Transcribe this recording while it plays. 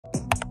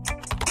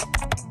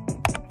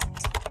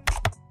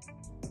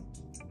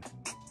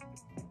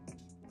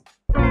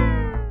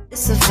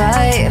a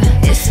vibe.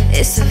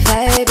 It's a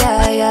vibe,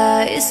 yeah,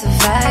 yeah. It's a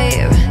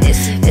vibe.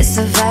 It's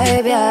a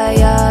vibe, yeah,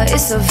 yeah.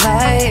 It's a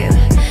vibe.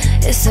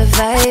 It's a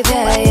vibe,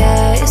 yeah,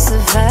 yeah. It's a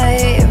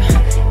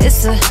vibe.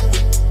 It's a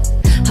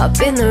hop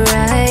in the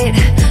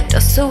ride.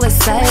 Don't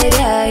suicide,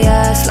 yeah,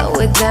 yeah. Slow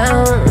it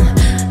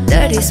down.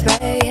 Dirty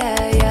spray,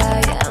 yeah,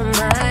 yeah, yeah.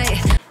 My.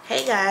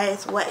 Hey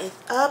guys, what is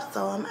up?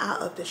 So I'm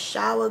out of the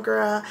shower,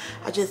 girl.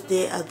 I just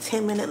did a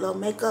 10-minute little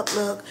makeup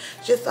look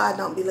just so I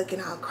don't be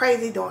looking all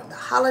crazy during the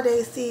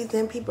holiday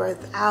season. People are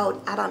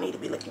out. I don't need to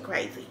be looking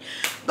crazy.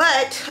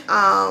 But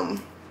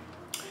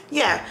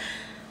yeah,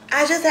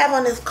 I just have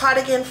on this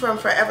cardigan from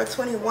Forever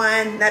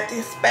 21.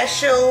 Nothing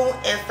special.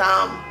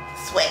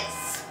 It's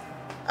sweats.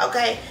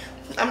 Okay,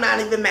 I'm not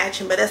even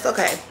matching, but that's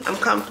okay. I'm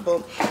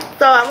comfortable.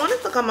 So I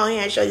wanted to come on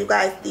here and show you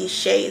guys these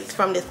shades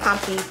from this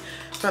company,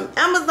 from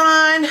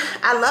Amazon.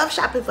 I love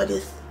shopping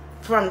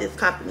from this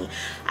company.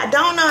 I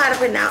don't know how to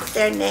pronounce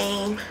their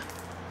name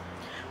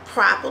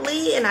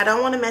properly, and I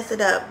don't want to mess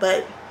it up,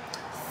 but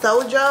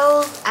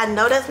sojos, I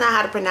know that's not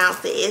how to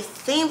pronounce it. It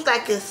seems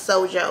like it's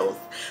sojos,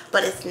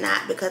 but it's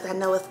not, because I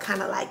know it's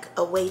kind of like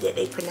a way that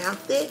they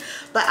pronounce it.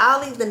 But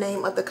I'll leave the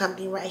name of the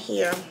company right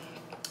here.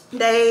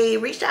 They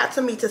reached out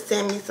to me to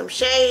send me some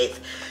shades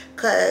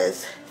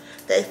because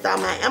they saw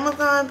my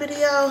Amazon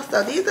video.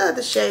 So these are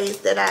the shades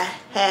that I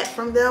had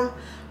from them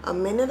a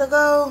minute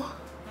ago,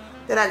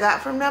 that I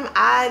got from them.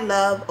 I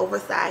love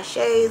oversized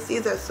shades.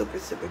 These are super,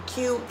 super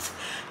cute.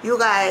 You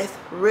guys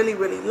really,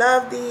 really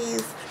love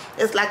these.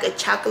 It's like a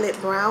chocolate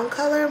brown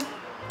color.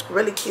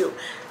 Really cute.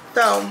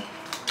 So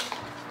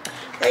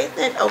they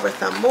sent over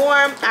some more.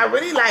 I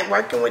really like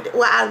working with,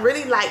 well, I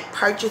really like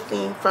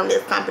purchasing from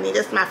this company.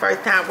 This is my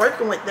first time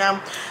working with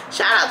them.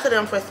 Shout out to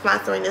them for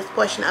sponsoring this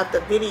portion of the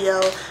video.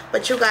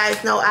 But you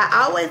guys know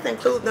I always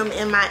include them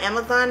in my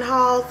Amazon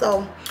haul.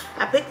 So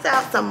I picked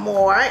out some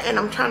more, and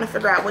I'm trying to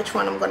figure out which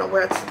one I'm going to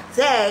wear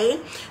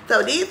today.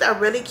 So these are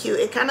really cute.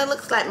 It kind of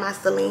looks like my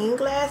Celine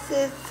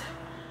glasses.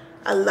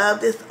 I love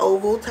this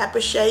oval type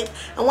of shape.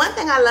 And one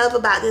thing I love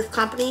about this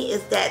company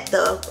is that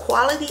the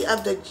quality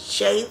of the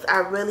shades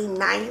are really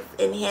nice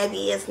and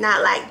heavy. It's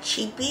not like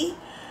cheapy.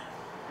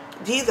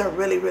 These are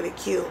really, really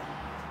cute.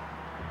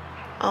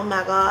 Oh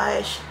my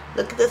gosh.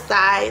 Look at the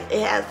size.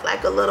 It has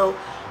like a little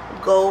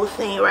gold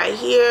thing right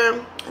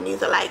here. And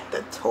these are like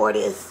the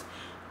tortoise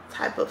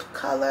type of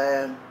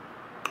color.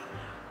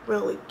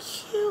 Really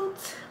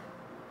cute.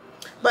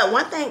 But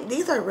one thing,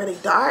 these are really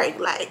dark.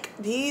 Like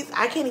these,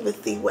 I can't even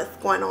see what's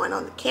going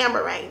on the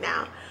camera right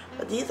now.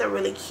 But these are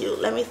really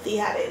cute. Let me see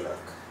how they look.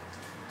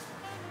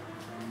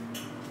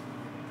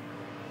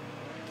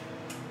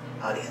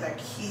 Oh, these are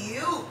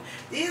cute.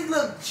 These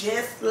look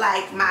just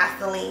like my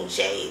Celine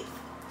shades.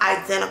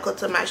 Identical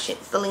to my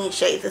Celine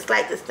shades. It's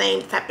like the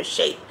same type of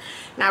shape.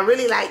 And I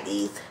really like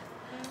these.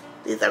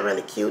 These are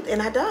really cute.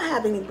 And I don't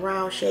have any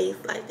brown shades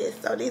like this.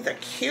 So these are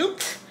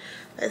cute.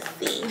 Let's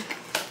see.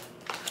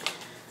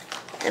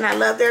 And I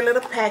love their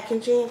little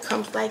packaging. It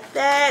comes like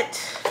that.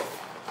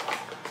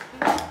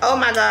 Oh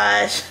my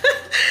gosh.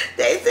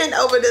 They sent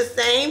over the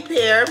same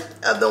pair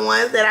of the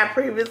ones that I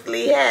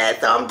previously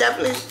had. So I'm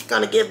definitely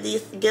going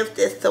to gift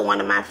this to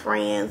one of my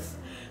friends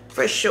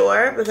for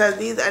sure, because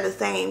these are the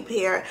same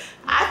pair.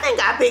 I think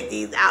I picked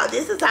these out.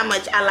 This is how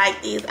much I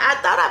like these. I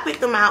thought I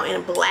picked them out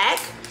in black.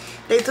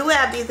 They do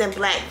have these in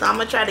black, so I'm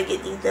going to try to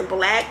get these in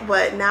black.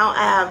 But now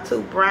I have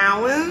two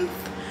brown ones.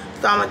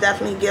 So I'm going to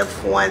definitely give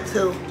one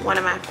to one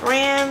of my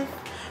friends.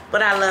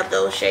 But I love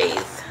those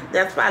shades.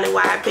 That's probably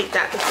why I picked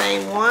out the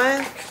same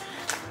one.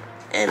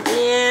 And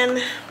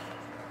then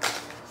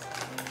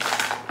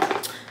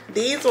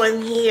these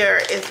one here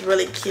is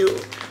really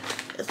cute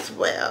as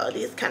well.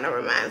 These kind of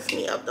reminds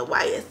me of the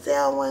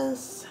YSL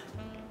ones.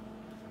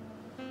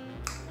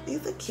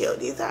 These are cute.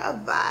 These are a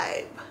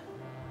vibe.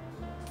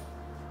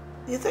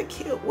 These are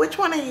cute. Which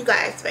one are you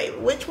guys'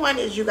 favorite? Which one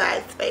is you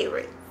guys'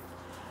 favorite?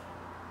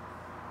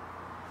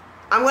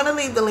 I'm going to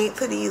leave the link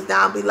to these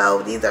down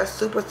below. These are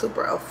super,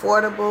 super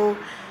affordable,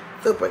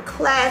 super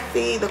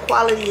classy. The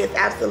quality is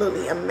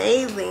absolutely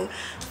amazing.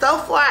 So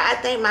far, I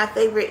think my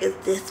favorite is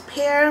this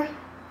pair,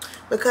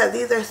 because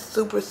these are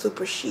super,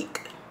 super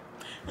chic.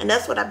 And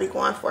that's what I've been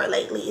going for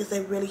lately, is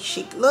a really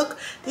chic look.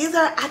 These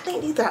are, I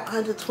think these are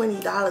under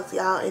 $20,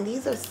 y'all. And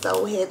these are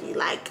so heavy.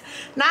 Like,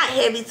 not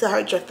heavy to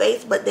hurt your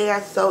face, but they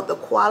are so, the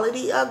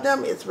quality of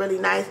them is really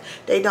nice.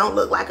 They don't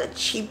look like a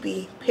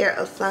cheapy pair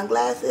of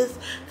sunglasses.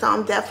 So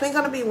I'm definitely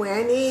going to be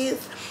wearing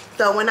these.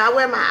 So when I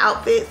wear my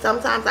outfit,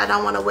 sometimes I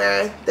don't want to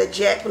wear the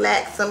jet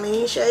black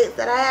Celine shades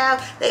that I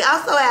have. They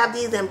also have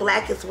these in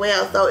black as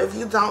well. So if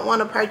you don't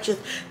want to purchase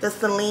the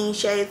Celine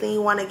shades and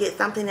you want to get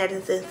something that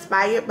is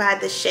inspired by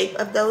the shape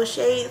of those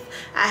shades,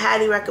 I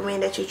highly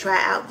recommend that you try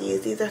out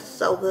these. These are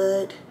so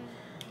good.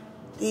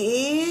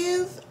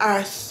 These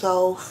are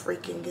so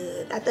freaking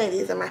good. I think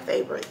these are my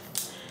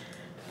favorites.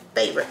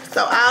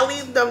 So I'll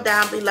leave them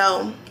down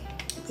below.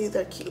 These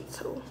are cute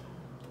too.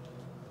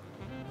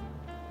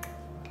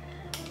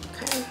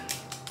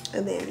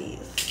 And then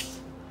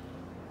these.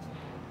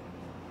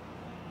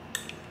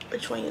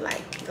 Which one you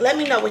like? Let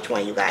me know which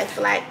one you guys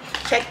like.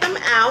 Check them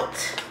out.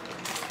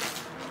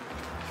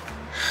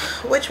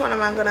 Which one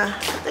am I gonna?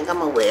 I think I'm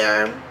gonna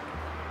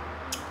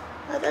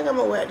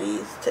wear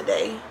these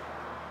today.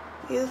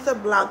 These to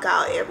block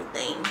out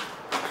everything.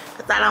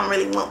 Cause I don't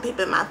really want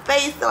people in my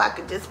face, so I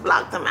could just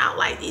block them out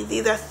like these.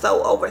 These are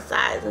so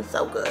oversized and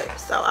so good.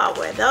 So I'll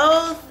wear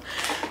those.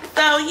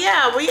 So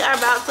yeah, we are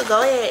about to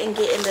go ahead and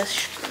get in the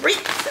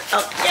streets,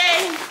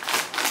 okay?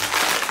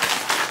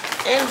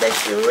 In the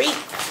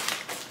streets.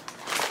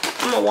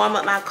 I'm gonna warm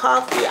up my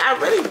coffee. I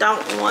really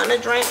don't want to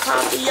drink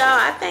coffee, y'all.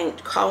 I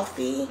think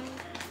coffee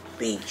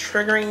be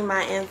triggering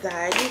my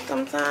anxiety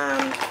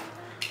sometimes.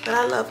 But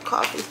I love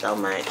coffee so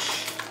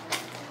much.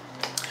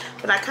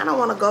 But I kind of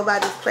want to go by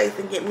this place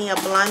and get me a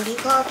blondie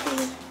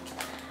coffee.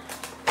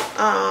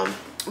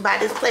 By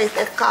this place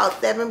that's called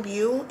 7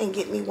 View, and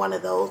get me one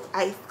of those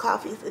iced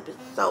coffees. It be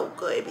so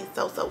good. It be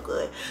so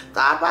good.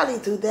 So I'll probably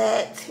do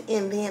that,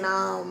 and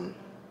then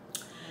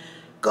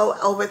go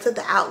over to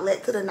the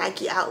outlet, to the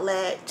Nike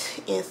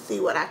outlet, and see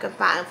what I can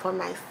find for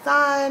my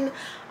son.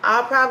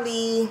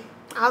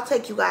 I'll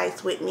take you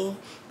guys with me,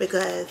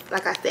 because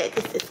like I said,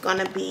 this is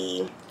gonna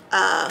be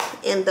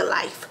in the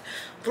life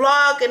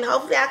vlog, and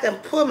hopefully I can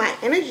pull my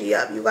energy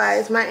up, you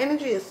guys. My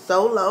energy is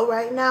so low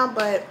right now,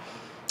 but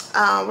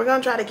we're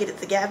gonna try to get it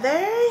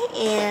together.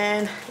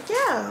 And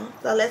yeah,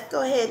 so let's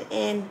go ahead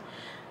and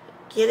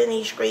get in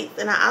these streets.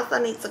 And I also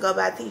need to go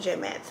by TJ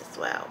Maxx as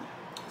well,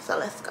 so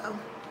let's go.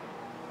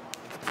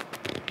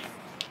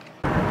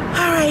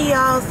 Alright,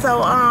 y'all,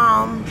 so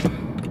I'm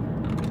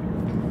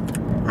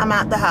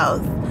out the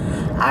house.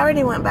 I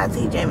already went by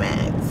TJ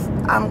Maxx.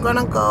 I'm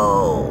gonna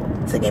go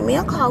to get me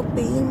a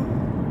coffee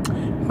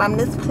from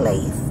this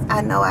place.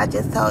 I know I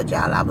just told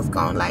y'all I was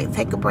gonna like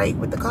take a break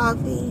with the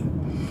coffee,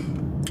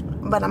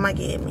 but I'm gonna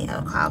get me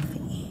a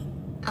coffee,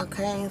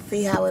 okay, and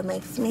see how it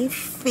makes me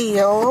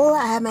feel.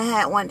 I haven't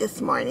had one this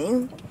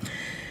morning,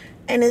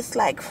 and it's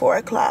like 4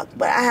 o'clock,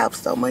 but I have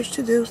so much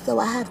to do, so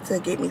I have to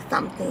get me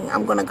something.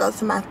 I'm gonna go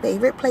to my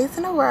favorite place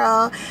in the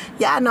world.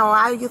 Y'all know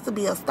I used to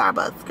be a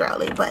Starbucks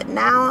girly, but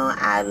now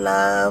I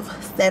love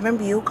 7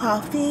 View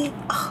coffee.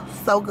 Oh,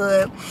 so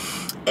good.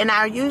 And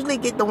I usually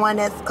get the one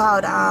that's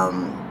called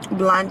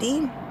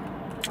Blondie,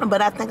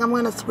 but I think I'm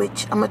gonna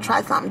switch. I'm gonna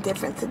try something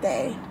different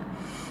today.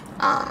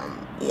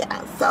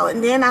 Yeah, so,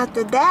 and then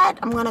after that,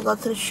 I'm gonna go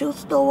to the shoe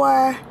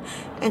store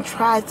and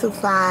try to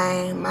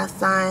find my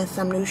son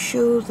some new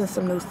shoes and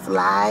some new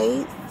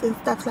slides and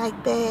stuff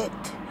like that.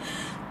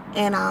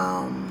 And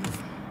on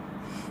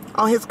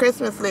his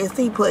Christmas list,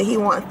 he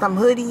wants some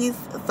hoodies,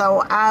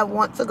 so I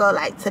want to go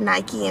like to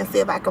Nike and see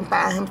if I can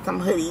find him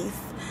some hoodies,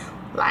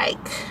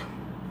 like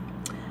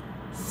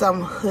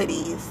some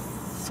hoodies,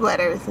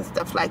 sweaters and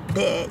stuff like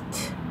that,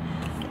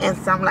 and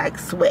some like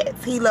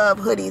sweats. He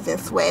loves hoodies and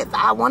sweats.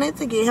 I wanted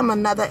to get him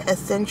another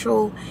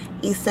essential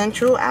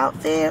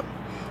outfit,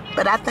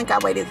 but I think I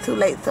waited too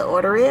late to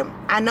order it.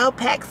 I know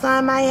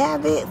PacSun might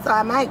have it, so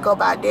I might go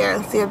by there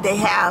and see if they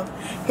have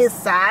his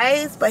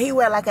size. But he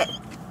wear like an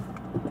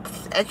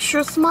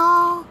extra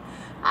small,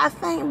 I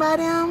think, by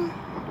them.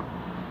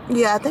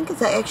 Yeah, I think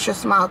it's an extra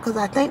small, because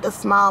I think the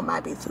small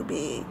might be too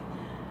big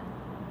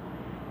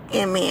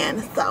in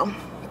men. So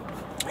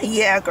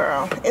yeah,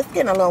 girl, it's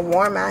getting a little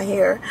warm out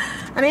here.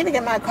 I need to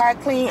get my car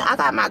clean. I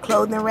got my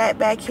clothing rack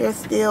back here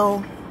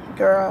still,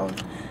 girl.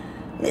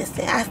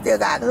 Listen, I still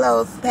got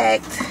clothes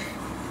packed.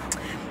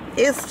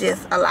 It's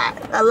just a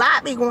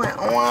lot be going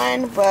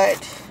on, but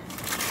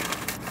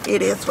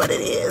it is what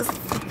it is.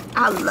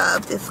 I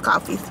love this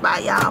coffee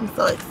spot, y'all. I'm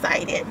so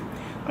excited.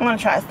 I'm gonna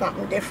try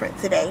something different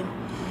today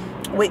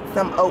with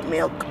some oat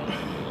milk.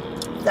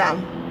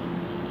 So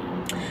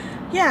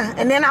yeah,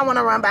 and then I want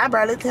to run by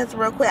Burlington's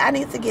real quick. I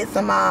need to get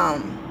some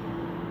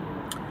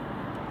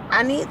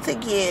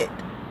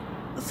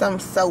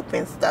soap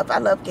and stuff. I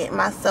love getting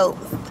my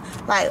soaps,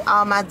 like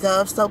all my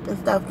Dove soap and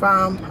stuff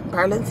from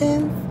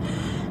Burlington's.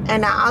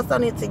 And I also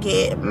need to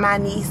get my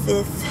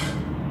nieces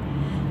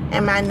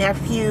and my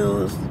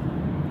nephews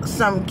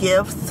some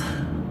gifts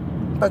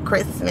for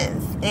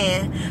Christmas.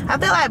 And I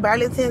feel like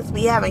Burlington's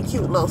be having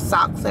cute little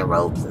socks and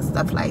robes and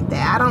stuff like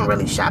that. I don't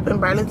really shop in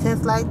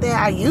Burlington's like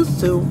that. I used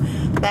to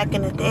back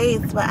in the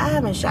days, but I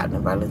haven't shopped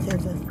in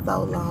Burlington's in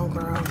so long,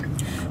 girl.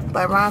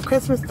 But around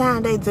Christmas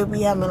time, they do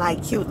be having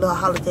like cute little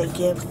holiday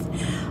gifts.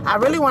 I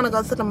really want to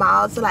go to the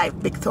mall to like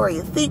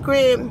Victoria's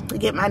Secret to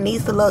get my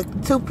niece a little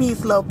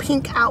two-piece little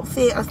pink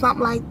outfit or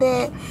something like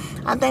that.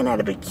 I think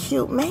that'd be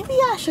cute. Maybe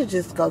I should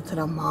just go to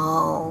the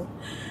mall,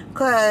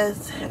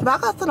 because if I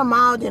go to the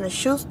mall, then the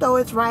shoe store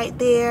is right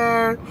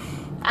there.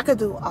 I could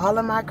do all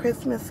of my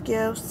Christmas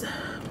gifts.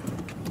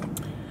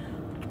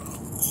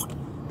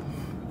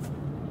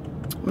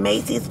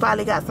 Macy's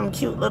probably got some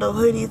cute little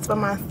hoodies for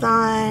my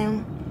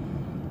son.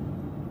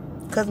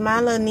 Because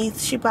my little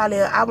niece,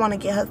 I want to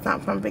get her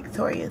something from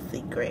Victoria's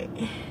Secret.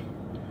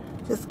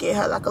 Just get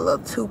her like a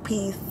little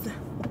two-piece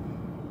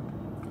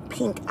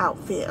pink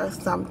outfit or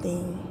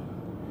something.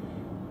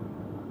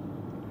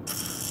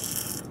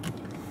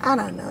 I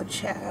don't know,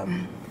 child.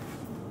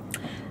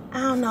 I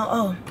don't know.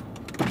 Oh,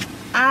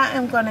 I I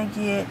am gonna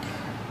get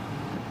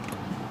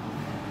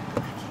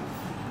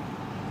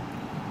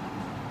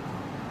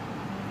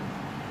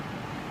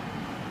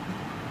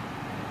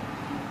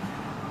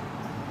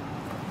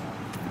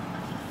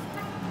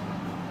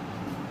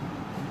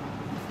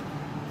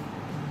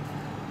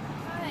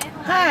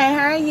Hi,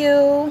 how are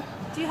you?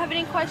 Do you have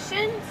any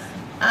questions?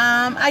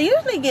 I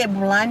usually get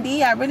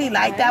Blondie. I really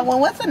like that one.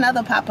 What's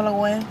another popular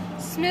one?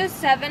 Smooth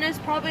 7 is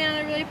probably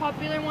another really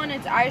popular one.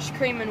 It's ice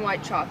cream and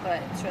white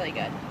chocolate. It's really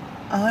good.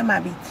 Oh, it might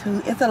be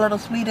too. It's a little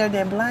sweeter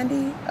than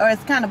Blondie, or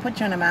it's kind of put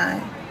you in the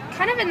mind.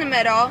 Kind of in the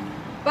middle,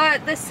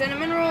 but the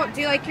cinnamon roll. Do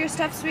you like your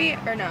stuff sweet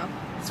or no?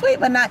 Sweet,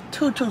 but not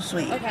too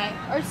sweet. Okay.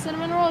 Our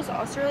cinnamon roll is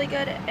also really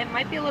good. It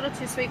might be a little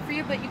too sweet for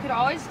you, but you could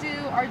always do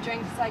our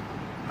drinks like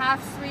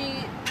half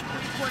sweet,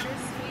 3/4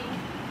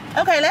 sweet.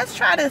 Okay, let's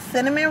try the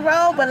cinnamon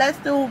roll, but let's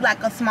do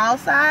like a small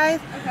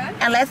size. Okay.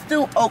 And let's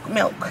do oat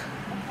milk.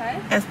 Okay.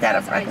 Instead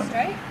of ice, regular.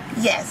 right?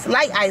 Yes,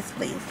 light ice,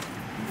 please.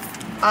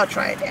 I'll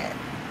try that.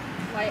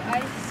 Light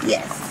ice?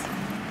 Yes.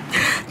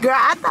 Girl,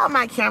 I thought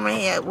my camera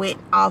had went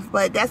off,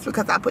 but that's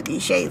because I put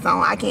these shades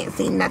on. I can't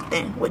see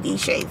nothing with these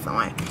shades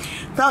on.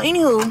 So,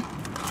 anywho,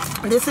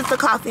 this is the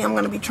coffee I'm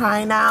going to be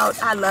trying out.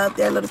 I love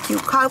their little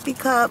cute coffee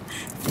cup.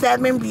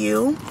 7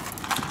 View.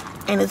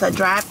 And it's a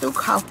drive-through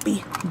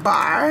coffee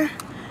bar.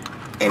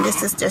 And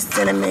this is just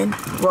cinnamon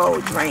roll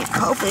drink.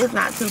 Hopefully it's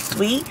not too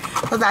sweet,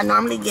 because I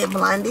normally get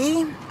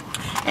Blondie.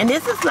 And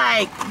this is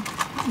like,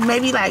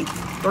 maybe like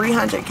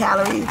 300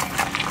 calories.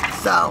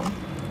 So,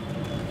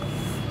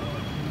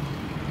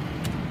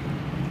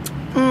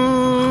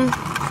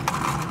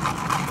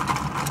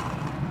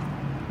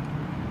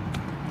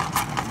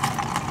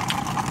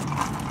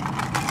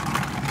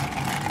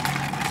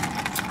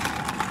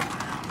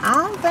 I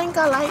don't think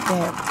I like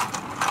that.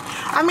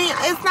 I mean,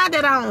 it's not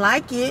that I don't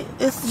like it.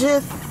 It's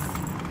just,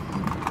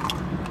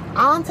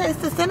 I don't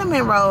taste the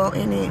cinnamon roll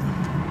in it.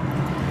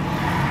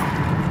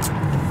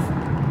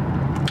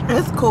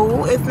 It's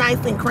cool. It's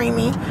nice and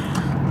creamy.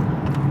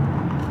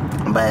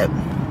 But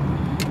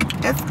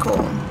it's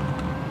cool.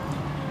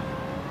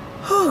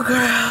 Oh,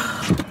 girl.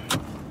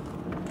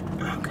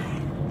 Okay.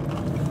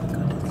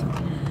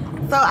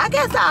 So I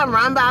guess I'll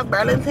run by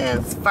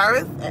Burlington's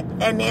first,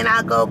 and then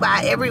I'll go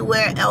by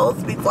everywhere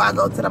else before I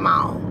go to the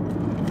mall.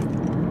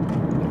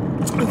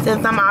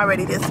 Since I'm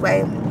already this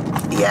way.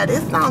 Yeah,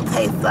 this don't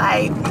taste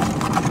like...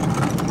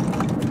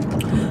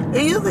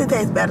 It usually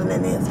tastes better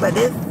than this, but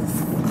this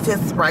is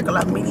just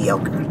regular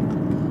mediocre.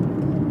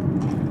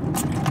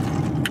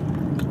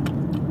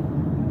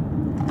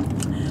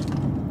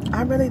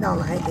 I really don't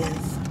like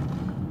this.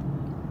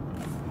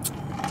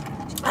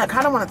 I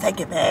kind of want to take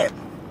it back.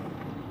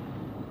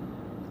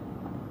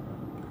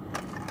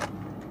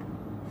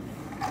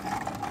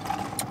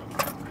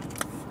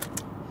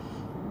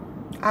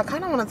 I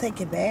kind of want to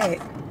take it back.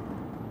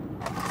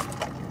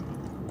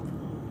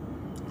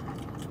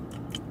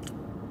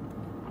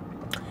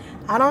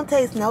 I don't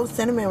taste no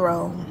cinnamon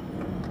roll.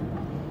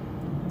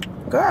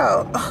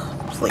 Girl,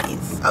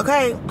 please.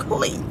 Okay,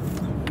 please.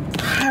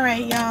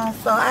 Alright, y'all.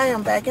 So I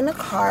am back in the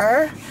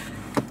car.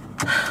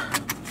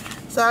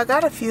 So I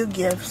got a few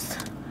gifts.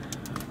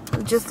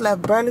 I just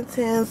left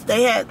Burlington's.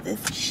 They had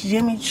this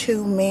Jimmy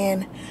Choo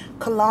man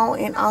cologne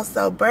and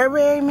also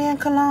Burberry man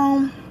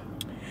cologne.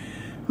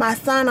 My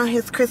son on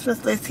his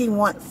Christmas list, he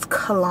wants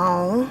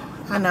cologne.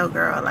 I know,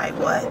 girl, like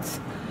what?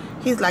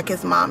 He's like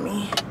his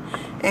mommy.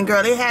 And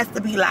girl, it has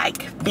to be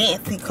like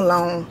fancy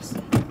colognes.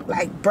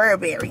 Like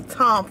Burberry,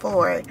 Tom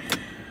Ford.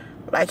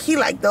 Like he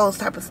like those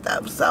type of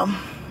stuff. So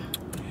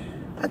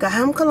I got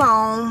him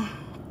cologne.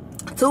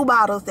 2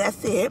 bottles,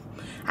 that's it.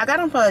 I got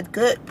them for a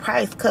good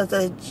price because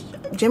the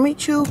Jimmy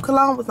Choo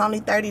cologne was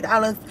only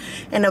 $30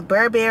 and the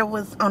Burberry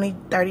was only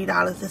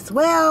 $30 as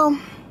well.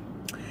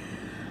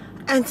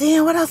 And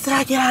then what else did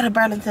I get out of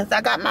Burlington's?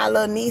 I got my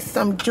little niece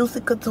some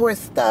Juicy Couture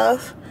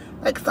stuff,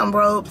 like some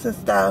robes and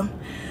stuff.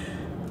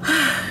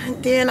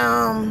 And then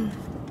I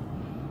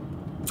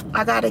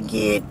gotta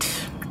get,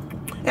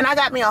 and I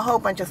got me a whole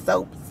bunch of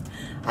soaps.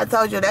 I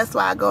told you that's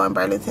why I go in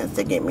Burlington's,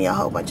 to get me a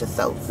whole bunch of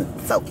soaps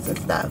and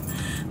stuff.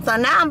 So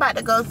now I'm about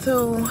to go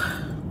to,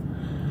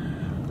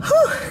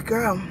 whew,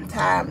 girl, I'm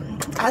tired.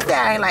 I said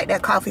I ain't like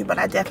that coffee, but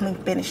I definitely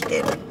finished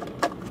it.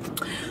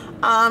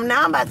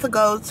 Now I'm about to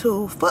go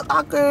to Foot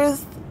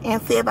Locker's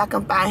and see if I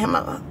can buy him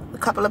a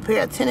couple of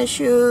pair of tennis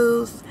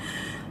shoes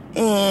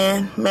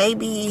and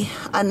maybe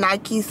a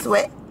Nike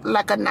sweat,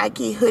 like a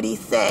Nike hoodie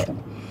set.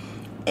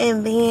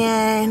 And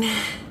then,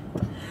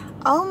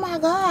 oh my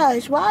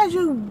gosh, why are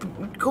you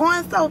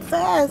going so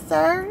fast,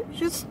 sir?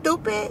 You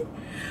stupid.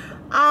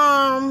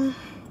 Are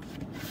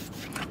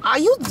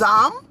you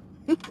dumb?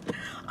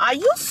 Are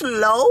you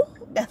slow?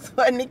 That's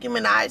what Nicki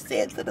Minaj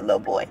said to the little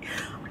boy.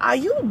 Are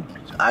you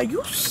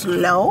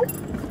slow?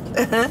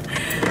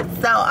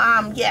 So,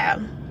 yeah.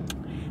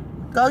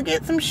 Go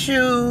get some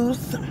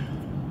shoes.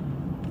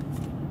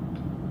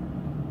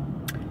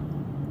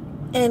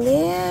 And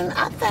then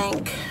I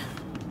think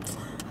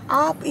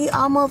I'll be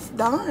almost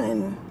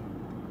done.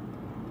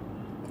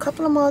 A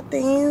couple of more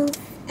things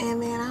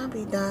and then I'll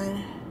be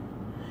done.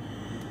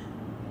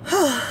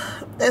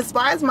 As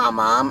far as my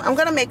mom, I'm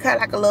gonna make her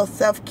like a little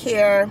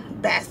self-care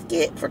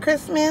basket for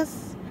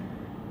Christmas.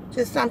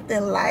 Just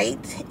something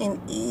light and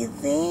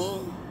easy.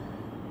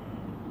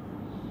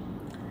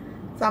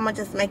 So I'm gonna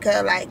just make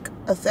her like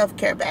a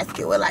self-care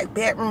basket with like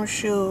bedroom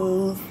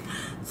shoes,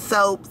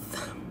 soaps,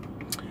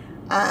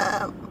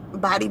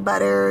 body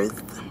butters,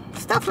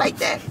 stuff like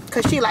that,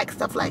 because she likes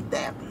stuff like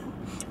that.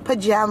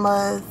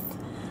 Pajamas.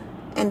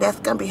 And that's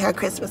gonna be her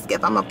Christmas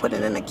gift. I'm gonna put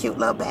it in a cute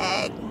little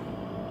bag,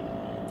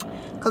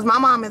 because my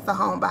mom is a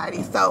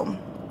homebody, so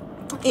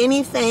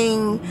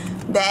anything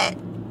that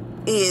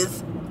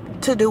is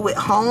to do with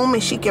home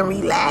and she can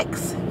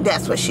relax,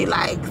 that's what she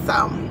likes.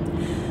 So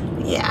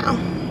yeah.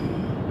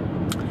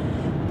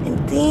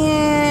 And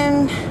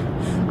then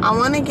I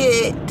want to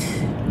get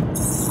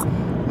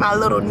my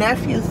little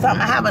nephews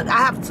something. I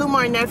have 2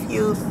 more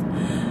nephews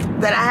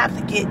that I have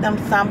to get them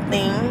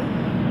something.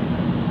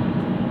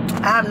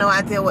 I have no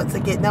idea what to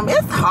get them.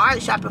 It's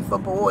hard shopping for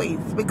boys,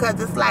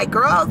 because it's like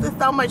girls, there's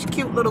so much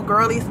cute little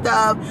girly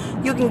stuff.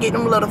 You can get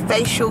them little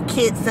facial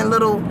kits and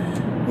little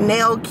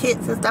nail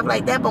kits and stuff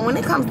like that. But when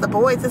it comes to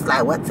boys, it's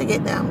like, what to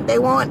get them? They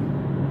want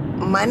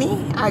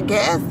money, I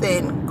guess,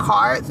 and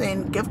cards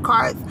and gift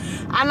cards.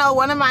 I know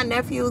one of my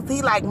nephews,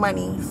 he like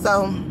money.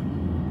 So,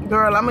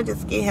 girl, I'm going to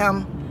just get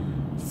him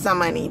some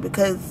money,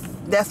 because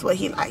that's what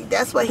he like.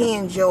 That's what he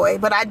enjoy.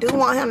 But I do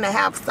want him to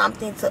have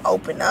something to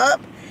open up.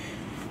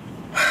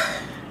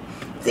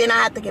 Then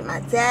I have to get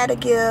my dad a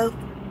gift,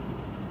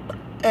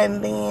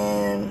 and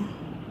then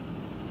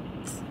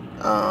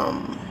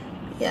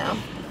yeah,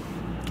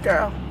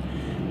 girl,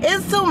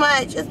 it's too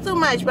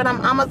much, but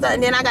I'm almost done.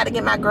 And then I got to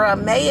get my girl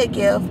May a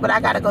gift, but I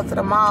got to go to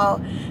the mall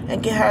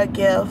and get her a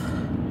gift.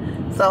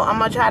 So I'm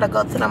gonna try to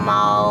go to the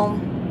mall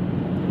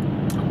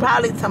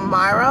probably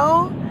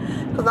tomorrow,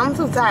 because I'm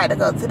too tired to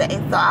go today.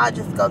 So I'll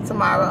just go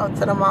tomorrow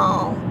to the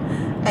mall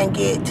and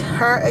get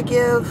her a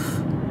gift.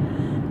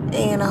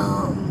 And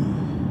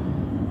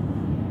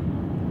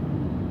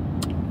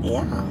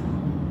yeah,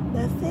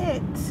 that's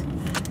it.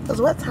 Because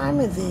what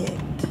time is it?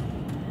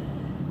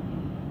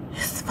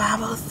 It's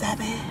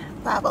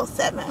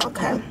 5:07.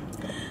 Okay.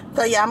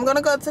 So yeah, I'm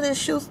gonna go to this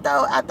shoe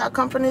store. After I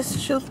come from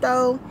this shoe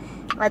store,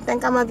 I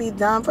think I'm gonna be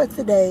done for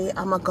today.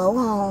 I'm gonna go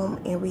home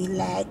and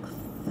relax.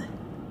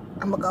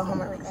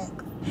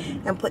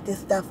 And put this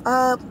stuff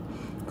up.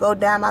 Go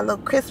down my little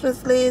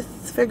Christmas list,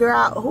 figure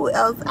out who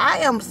else. I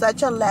am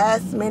such a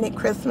last minute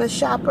Christmas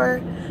shopper.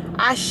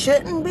 I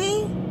shouldn't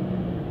be,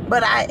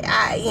 but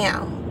I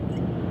am.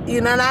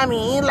 You know what I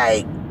mean?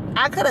 Like,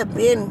 I could have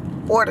been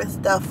ordered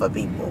stuff for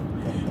people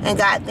and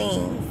got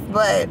things,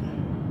 but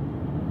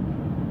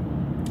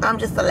I'm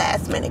just a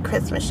last minute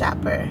Christmas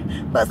shopper.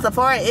 But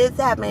Sephora is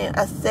having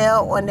a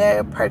sale on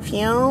their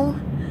perfume,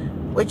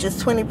 which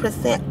is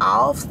 20%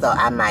 off, so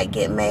I might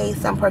get May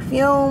some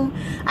perfume.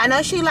 I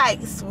know she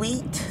likes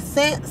sweet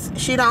scents.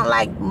 She don't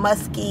like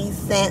musky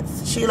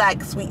scents. She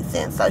likes sweet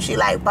scents. So she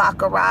like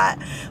Baccarat,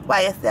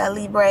 YSL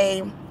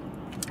Libre.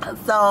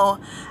 So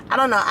I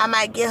don't know. I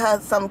might get her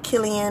some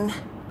Killian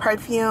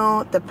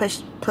perfume, the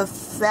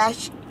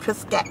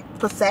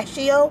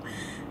pistachio.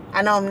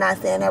 I know I'm not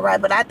saying that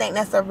right, but I think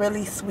that's a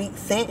really sweet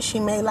scent. She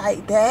may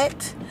like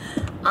that.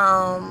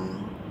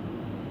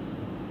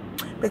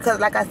 Because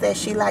like I said,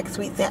 she likes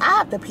sweet scent. I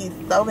have to pee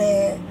so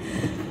bad.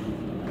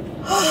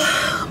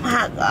 Oh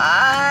my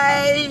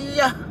gosh.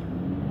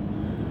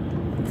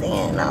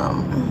 Then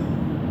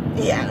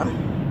yeah.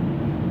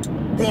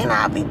 Then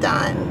I'll be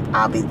done.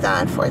 I'll be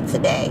done for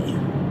today.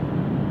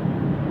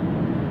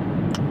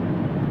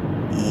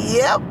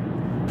 Yep.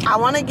 I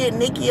want to get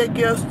Nikki a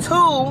gift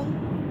too.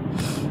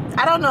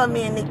 I don't know if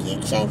me and Nikki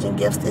exchanging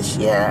gifts this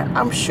year.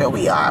 I'm sure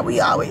we are. We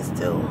always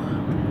do.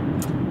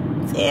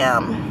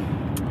 Damn.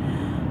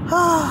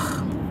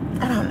 Oh,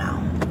 I don't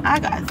know. I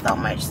got so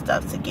much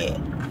stuff to get.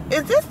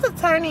 Is this the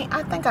turning?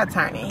 I think I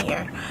turn in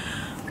here.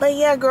 But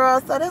yeah,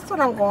 girl, so that's what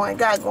got going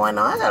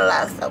on. I got a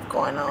lot of stuff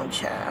going on,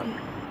 child.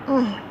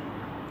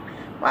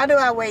 Why do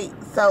I wait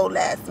so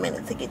last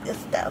minute to get this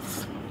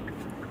stuff?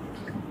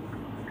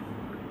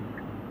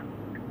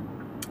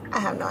 I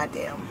have no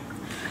idea.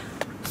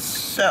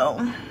 So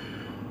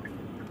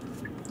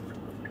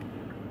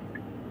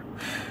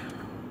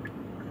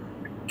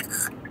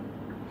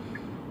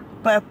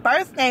but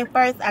first thing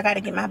first, I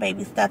gotta get my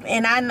baby stuff.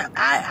 And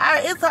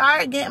I it's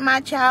hard getting my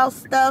child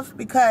stuff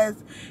because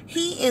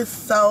he is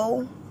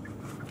so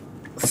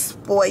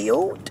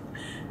spoiled.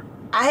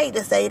 I hate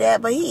to say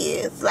that, but he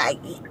is. Like,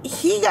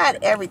 he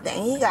got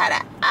everything. He got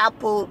an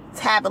Apple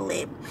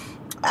tablet,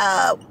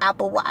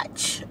 Apple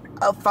Watch,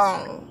 a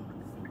phone,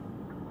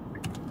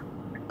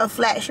 a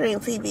flat screen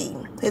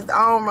TV, his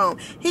own room.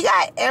 He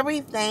got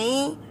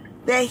everything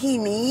that he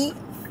needs.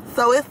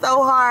 So it's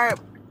so hard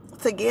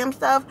to get him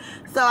stuff.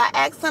 So I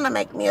asked him to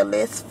make me a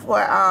list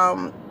for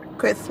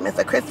Christmas,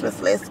 a Christmas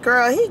list.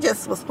 Girl, he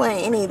just was putting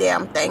any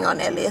damn thing on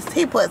that list.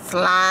 He put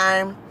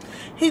slime,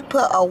 he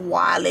put a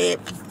wallet,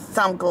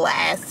 some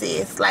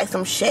glasses, like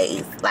some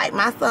shades. Like,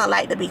 my son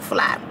like to be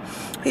fly.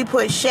 He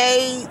put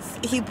shades,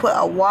 he put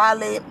a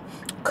wallet,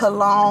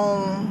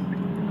 cologne.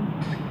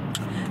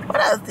 What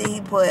What else did he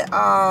put?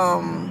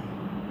 A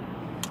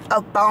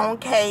phone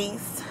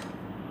case.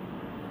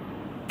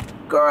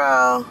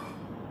 Girl.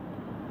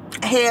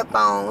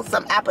 Headphones,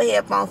 some Apple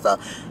headphones. So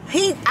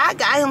I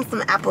got him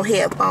some Apple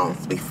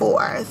headphones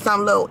before,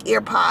 some little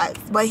earpods,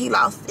 but he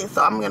lost it,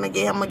 so I'm gonna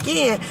get him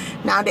again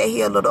now that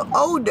he a little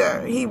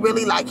older. He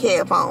really like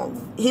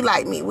headphones. He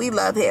like me. We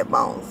love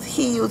headphones.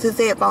 He uses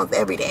headphones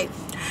every day.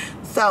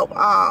 So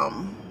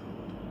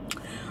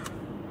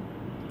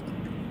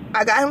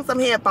I got him some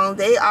headphones.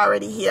 They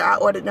already here. I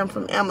ordered them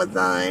from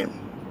Amazon.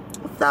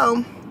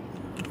 So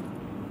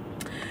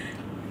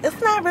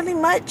it's not really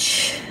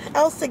much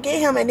else to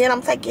get him. And then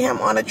I'm taking him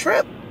on a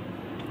trip.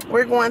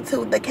 We're going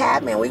to the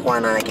cabin. We're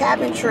going on a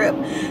cabin trip.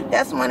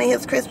 That's one of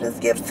his Christmas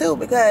gifts too,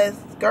 because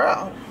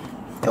girl,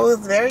 it was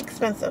very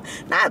expensive.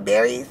 Not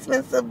very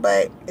expensive,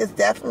 but it's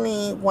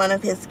definitely one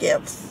of his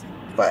gifts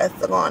for us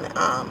to go on.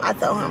 I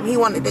told him he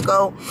wanted to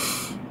go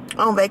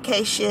on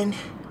vacation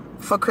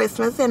for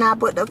Christmas, and I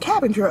booked a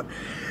cabin trip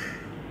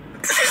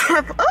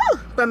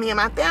for me and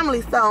my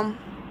family. So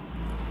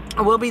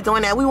we'll be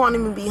doing that. We won't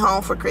even be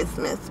home for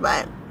Christmas,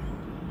 but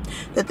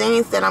the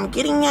things that I'm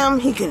getting him,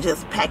 he can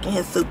just pack in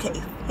his suitcase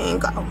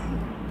and go.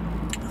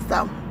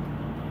 So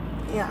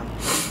yeah.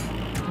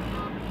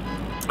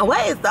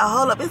 What is the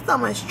hold up? It's so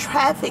much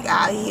traffic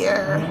out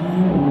here.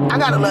 I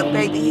got a little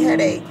baby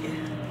headache.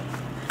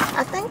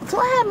 I think, do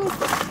I have me?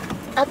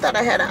 I thought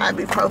I had an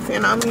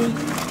ibuprofen on me.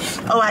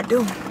 Oh, I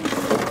do.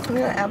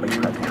 I got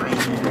ibuprofen right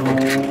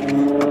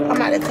here. I'm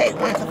about to take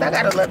one because I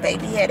got a little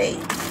baby headache.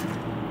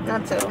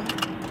 Not too.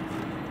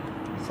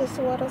 Is this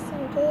water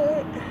so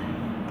good?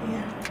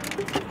 Yeah.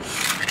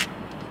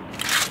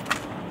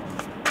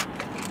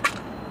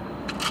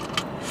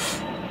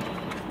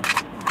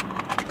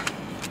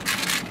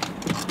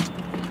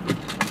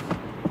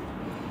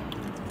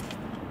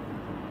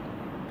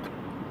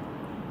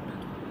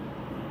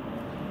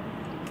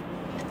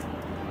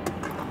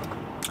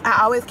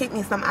 I always keep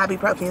me some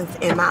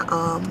ibuprofens in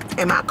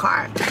my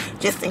car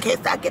just in case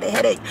I get a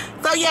headache.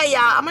 So yeah, y'all,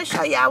 I'm gonna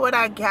show y'all what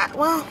I got.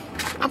 Well,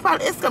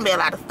 it's gonna be a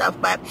lot of stuff,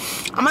 but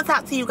I'm gonna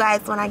talk to you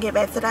guys when I get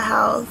back to the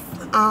house.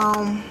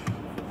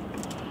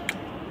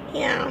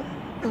 Yeah,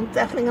 I'm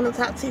definitely gonna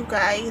talk to you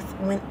guys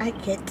when I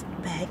get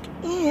back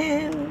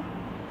in.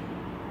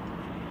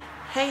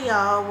 Hey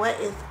y'all, what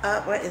is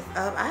up? What is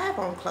up? I have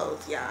on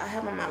clothes, y'all. I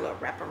have on my little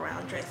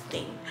wraparound dress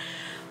thing.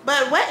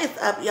 But what is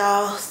up,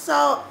 y'all?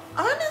 So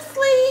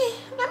honestly,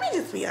 let me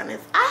just be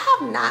honest, I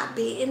have not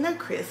been in the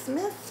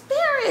Christmas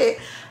spirit.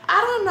 I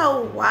don't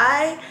know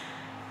why.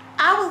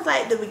 I was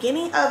like, the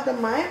beginning of the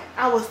month,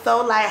 I was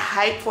so like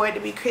hyped for it to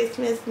be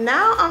Christmas.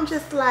 Now I'm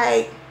just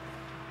like,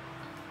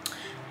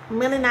 I'm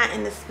really not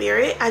in the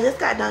spirit. I just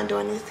got done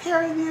doing this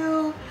hair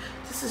review.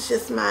 This is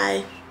just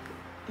my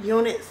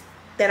units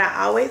that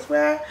I always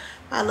wear.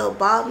 My little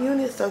bob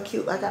unit, so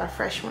cute. I got a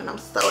fresh one. I'm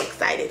so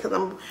excited because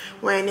I'm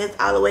wearing this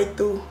all the way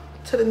through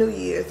to the New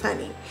Year's,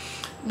 honey.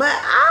 But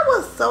I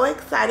was so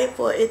excited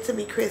for it to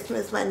be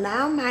Christmas, but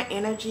now my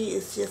energy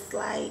is just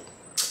like,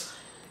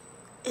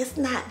 it's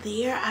not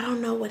there. I don't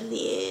know what it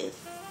is.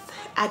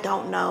 I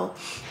don't know.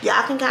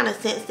 Y'all can kind of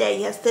sense that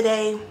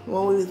yesterday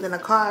when we was in the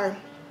car.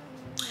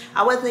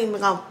 I wasn't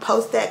even gonna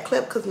post that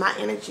clip because my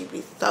energy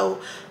be so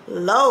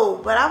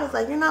low. But I was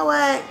like, you know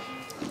what?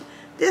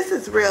 This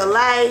is real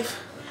life.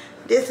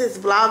 This is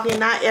vlogging.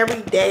 Not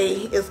every day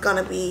is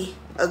gonna be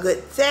a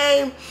good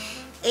day.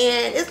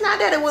 And it's not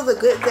that it was a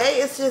good day.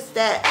 It's just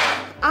that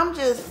I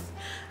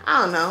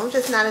don't know. I'm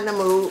just not in the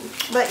mood.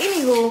 But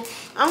anywho,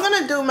 I'm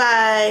gonna do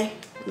my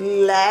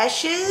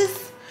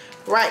lashes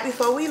right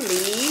before we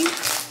leave.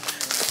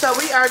 So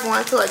we are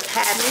going to a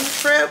cabin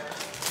trip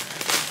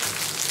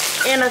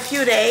in a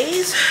few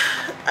days.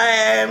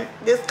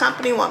 This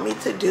company want me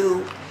to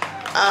do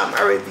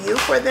a review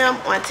for them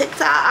on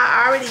TikTok.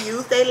 I already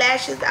used their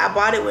lashes. I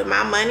bought it with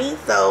my money,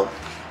 so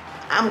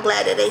I'm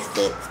glad that they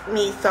sent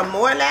me some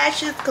more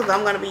lashes because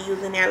I'm going to be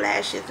using their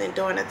lashes and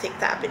doing a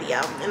TikTok video,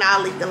 and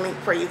I'll leave the link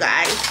for you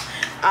guys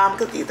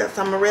because these are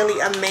some really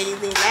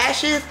amazing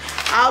lashes.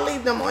 I'll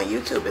leave them on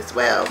YouTube as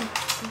well,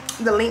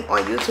 the link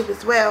on YouTube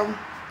as well.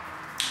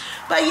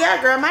 But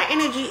yeah, girl, my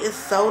energy is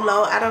so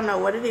low. I don't know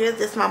what it is.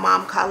 This is my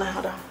mom calling.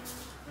 Hold on.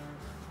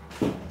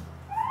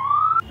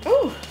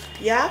 Ooh.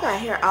 Yeah, I got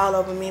hair all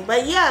over me.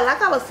 But yeah,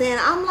 like I was saying,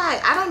 I'm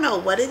like, I don't know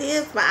what it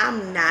is, but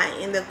I'm not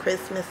in the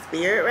Christmas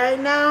spirit right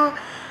now.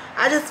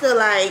 I just feel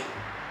like,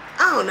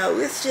 I don't know,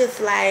 it's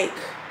just like,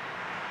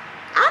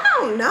 I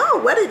don't know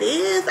what it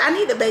is. I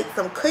need to bake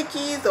some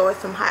cookies or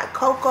some hot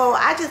cocoa.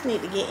 I just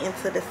need to get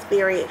into the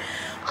spirit.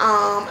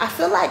 I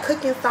feel like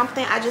cooking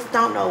something. I just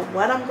don't know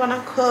what I'm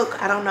gonna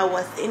cook. I don't know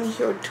what's in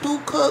here to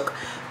cook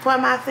for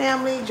my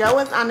family. Joe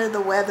is under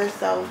the weather,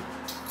 so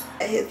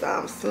his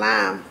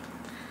slime.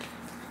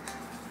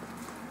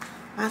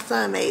 My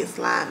son made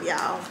slime,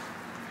 y'all,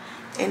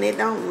 and it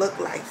don't look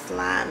like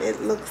slime.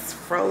 It looks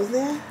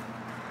frozen.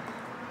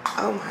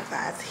 Oh my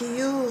gosh, he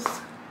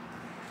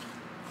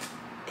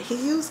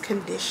used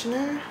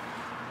conditioner.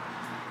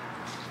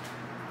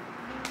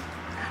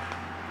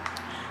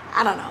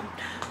 I don't know,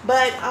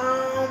 but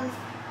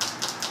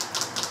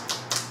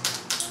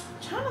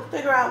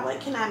figure out what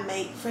can I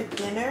make for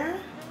dinner.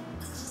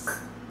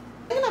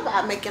 Thinking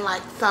about making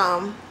like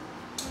some,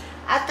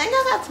 I think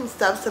I got some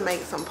stuff to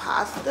make some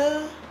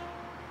pasta.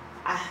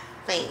 I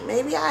think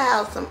maybe I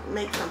have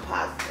make some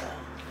pasta.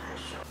 Not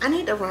sure. I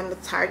need to run to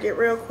Target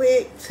real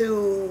quick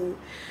to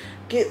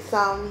get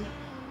something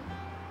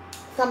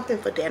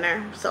for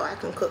dinner so I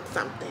can cook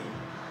something.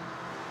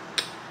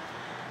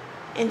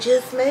 And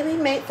just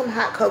maybe make some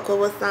hot cocoa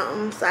or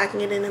something so I can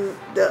get in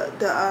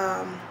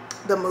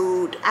the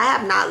mood. I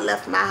have not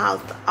left my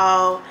house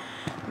all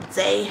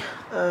day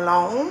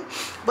long,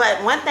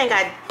 but one thing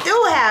I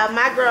do have,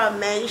 my girl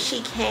May,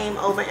 she came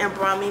over and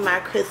brought me my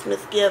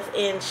Christmas gift,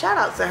 and shout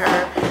out to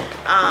her.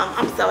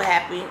 I'm so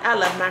happy. I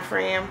love my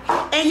friend.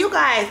 And you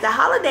guys, the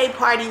holiday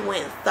party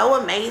went so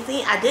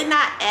amazing. I did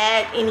not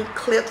add any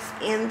clips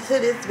into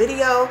this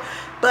video,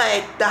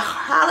 but the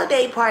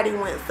holiday party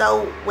went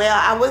so well.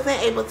 I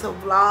wasn't able to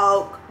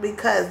vlog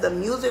because the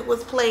music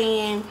was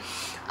playing.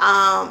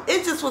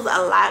 It just was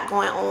a lot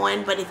going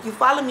on. But if you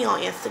follow me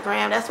on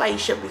Instagram, that's why you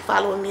should be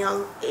following me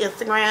on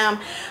Instagram.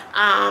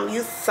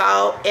 You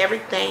saw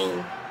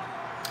everything.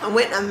 It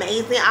went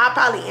amazing. I'll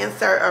probably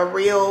insert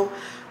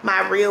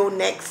my reel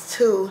next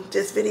to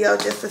this video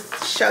just to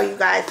show you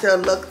guys the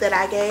look that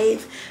I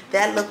gave.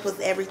 That look was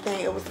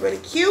everything. It was really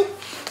cute.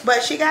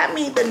 But she got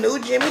me the new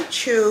Jimmy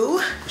Choo.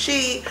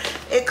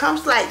 It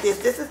comes like this.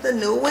 This is the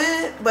new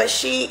one, but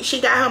she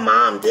got her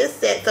mom this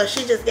set, so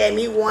she just gave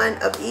me one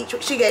of each.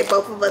 She gave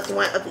both of us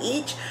one of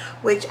each,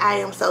 which I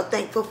am so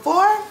thankful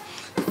for.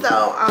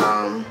 So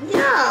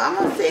yeah, I'm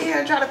gonna sit here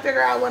and try to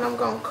figure out what I'm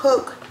gonna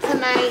cook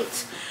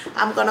tonight.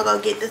 I'm gonna go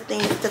get the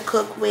things to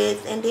cook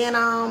with, and then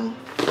I'm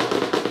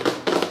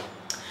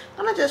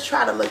gonna just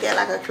try to look at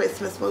like a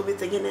Christmas movie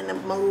to get in the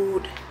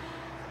mood.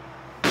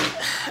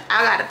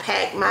 I gotta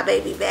pack my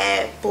baby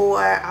bag for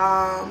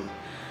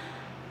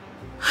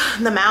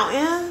the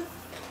mountains.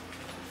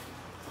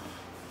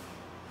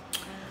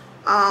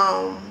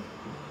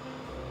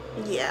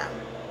 Yeah,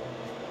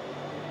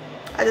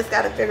 I just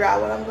gotta figure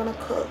out what I'm gonna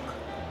cook.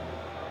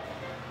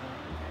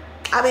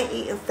 I've been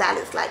eating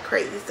salads like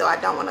crazy, so I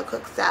don't want to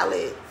cook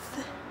salads.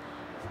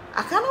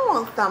 I kind of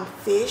want some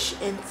fish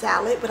and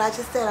salad, but I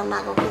just said I'm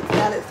not gonna cook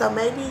salad, so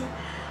maybe,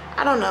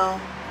 I don't know.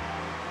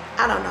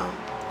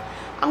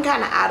 I'm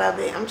kind of out of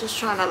it. I'm just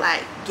trying to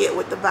like get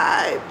with the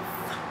vibes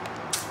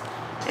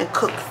and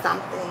cook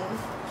something.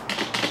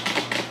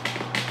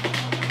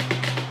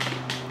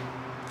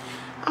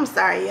 I'm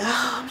sorry, y'all.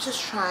 I'm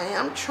just trying.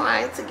 I'm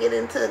trying to get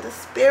into the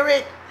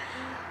spirit.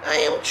 I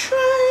am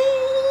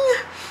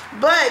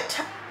trying.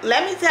 But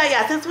let me tell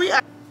y'all,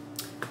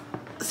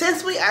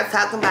 since we are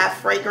talking about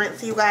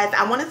fragrance, you guys,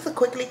 I wanted to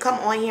quickly come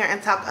on here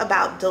and talk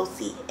about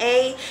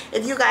Dossier.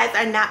 If you guys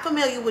are not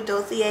familiar with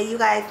Dossier, you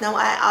guys know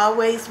I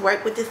always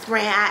work with this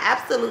brand. I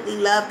absolutely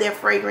love their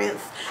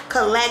fragrance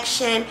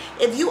collection.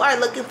 If you are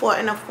looking for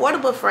an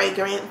affordable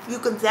fragrance, you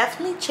can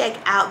definitely check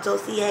out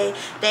Dossier.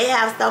 They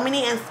have so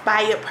many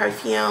inspired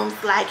perfumes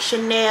like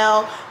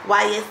Chanel,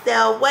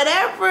 YSL,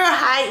 whatever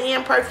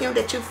high-end perfume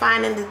that you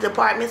find in the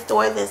department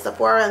stores and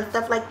Sephora and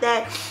stuff like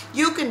that.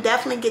 You can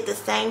definitely get the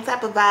same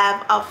type of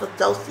vibe off of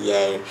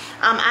Dossier.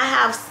 I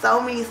have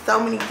so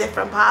many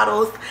different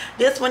bottles.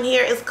 This one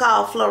here is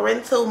called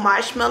Floral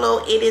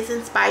Marshmallow. It is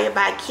inspired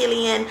by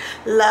Killian.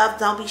 Love,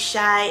 Don't Be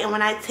Shy. And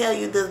when I tell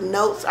you, the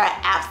notes are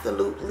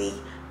absolutely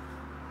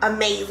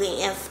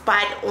amazing and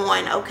spot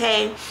on,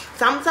 okay?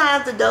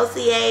 Sometimes the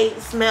Dossier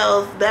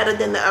smells better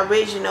than the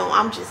original.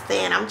 I'm just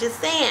saying.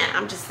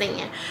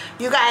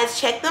 You guys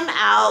check them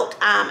out.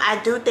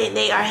 I do think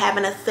they are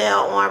having a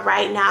sale on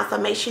right now, so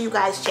make sure you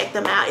guys check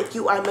them out if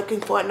you are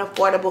looking for an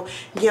affordable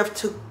gift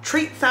to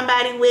treat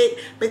somebody with,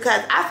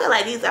 because I feel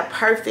like these are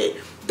perfect.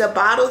 The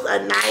bottles are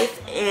nice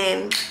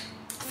and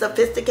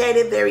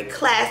sophisticated, very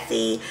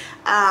classy.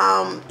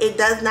 It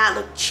does not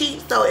look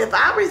cheap, so if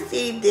I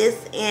receive this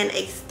in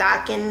a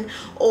stocking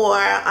or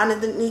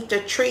underneath the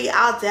tree,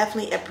 I'll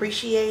definitely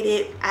appreciate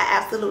it. I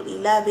absolutely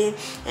love it,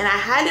 and I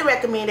highly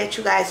recommend that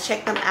you guys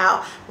check them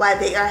out while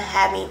they are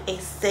having a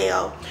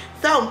sale.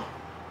 So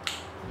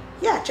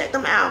yeah, check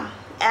them out,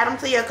 add them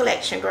to your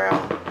collection,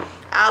 girl.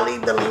 I'll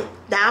leave the link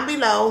down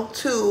below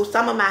to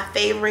some of my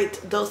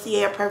favorite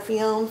Dossier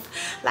perfumes.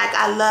 Like,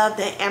 I love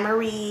the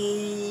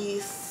AMBERY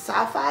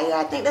Sapphire,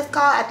 I think that's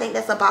called. I think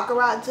that's a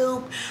Baccarat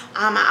tube.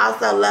 I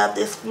also love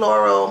this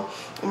Floral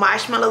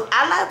Marshmallows.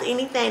 I love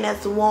anything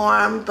that's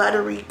warm,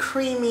 buttery,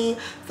 creamy.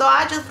 So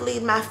I just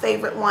leave my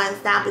favorite ones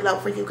down below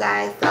for you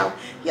guys. So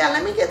yeah,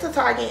 let me get to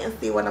Target and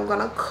see what I'm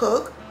gonna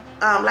cook.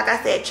 Like I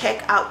said,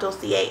 check out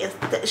Dossier,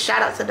 and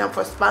shout out to them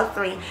for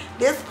sponsoring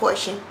this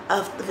portion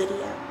of the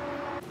video.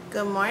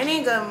 Good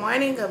morning, good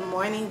morning, good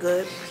morning,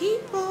 good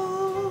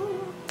people.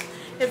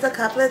 It's a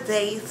couple of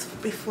days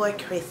before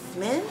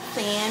Christmas,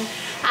 and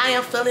I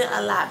am feeling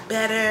a lot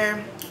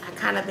better. I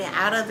kind of been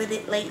out of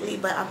it lately,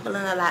 but I'm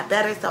feeling a lot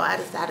better, so I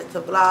decided to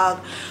vlog.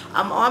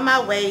 I'm on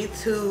my way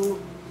to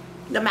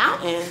the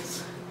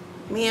mountains.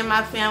 Me and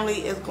my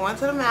family is going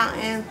to the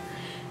mountains.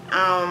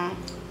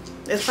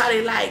 It's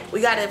probably like we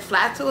gotta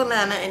fly to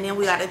Atlanta and then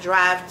we gotta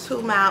drive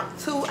 2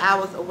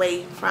 hours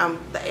away from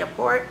the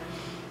airport.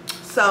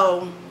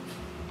 So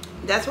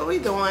that's what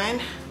we're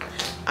doing.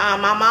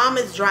 My mom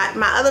is driving.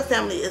 My other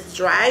family is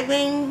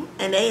driving,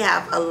 and they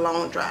have a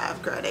long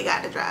drive, girl. They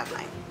got to drive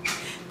like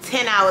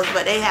 10 hours,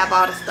 but they have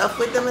all the stuff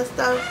with them and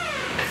stuff.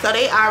 So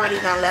they already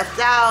done left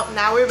out.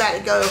 Now we're about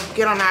to go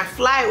get on our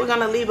flight. We're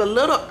gonna leave a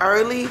little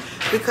early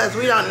because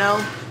we don't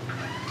know.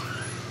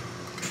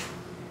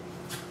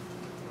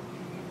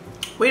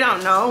 We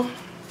don't know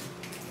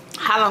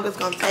how long it's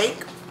gonna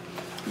take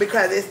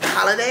because it's the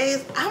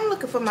holidays. I'm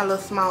looking for my little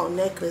small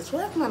necklace.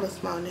 Where's my little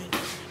small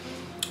necklace?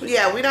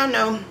 Yeah, we don't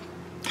know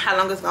how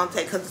long it's gonna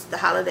take because it's the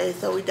holidays,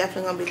 so we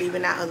definitely gonna be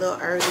leaving out a little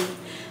early.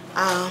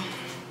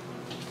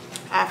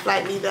 Our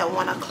flight leaves at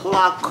 1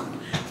 o'clock.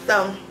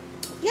 So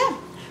yeah,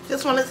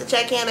 just wanted to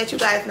check in, let you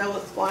guys know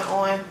what's going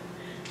on.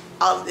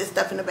 All of this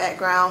stuff in the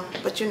background,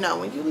 but you know,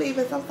 when you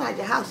leaving, sometimes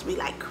your house be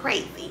like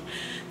crazy.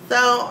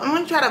 So I'm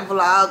gonna try to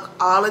vlog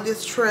all of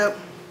this trip.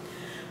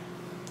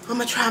 I'm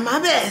gonna try my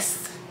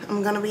best.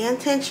 I'm gonna be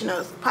intentional.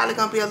 It's probably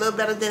gonna be a little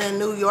better than a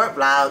New York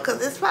vlog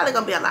because it's probably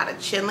gonna be a lot of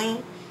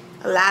chilling,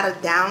 a lot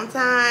of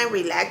downtime,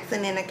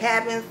 relaxing in the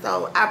cabin.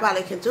 So I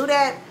probably can do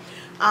that.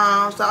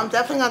 So I'm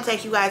definitely gonna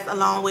take you guys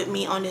along with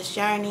me on this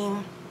journey.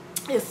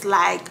 It's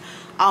like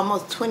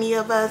almost 20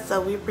 of us, so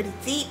we're pretty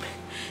deep.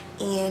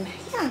 And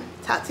yeah,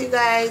 talk to you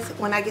guys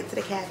when I get to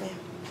the cabin.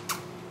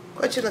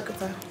 What you looking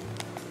for?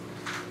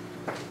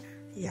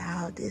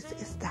 Y'all, this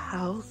is the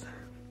house.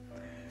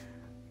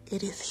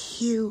 It is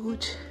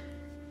huge.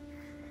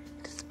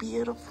 It's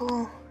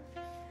beautiful.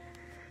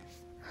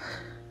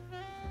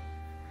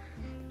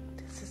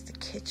 This is the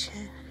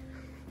kitchen.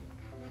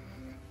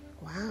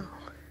 Wow.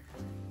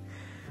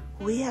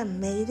 We have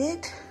made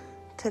it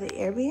to the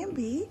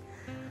Airbnb.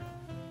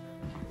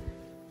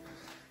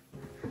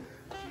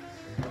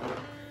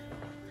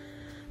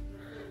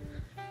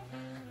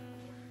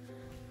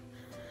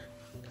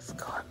 Let's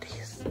go up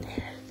these stairs.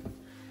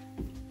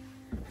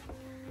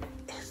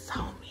 It's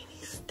so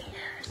many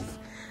stairs.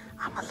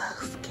 I'm a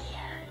little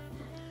scared.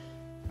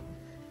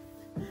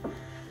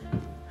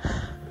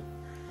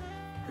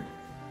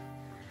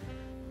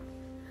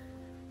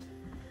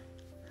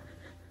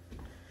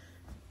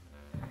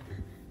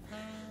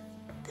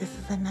 This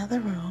is another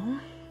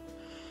room.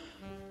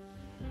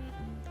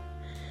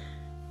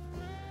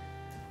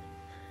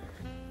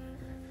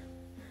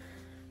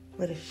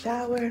 With a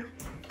shower.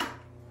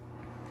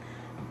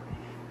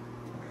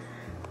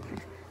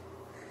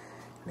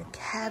 The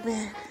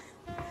cabin.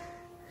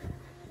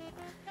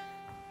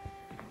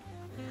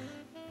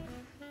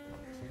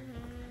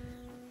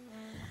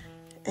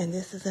 And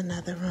this is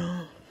another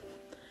room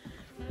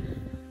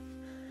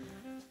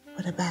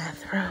with a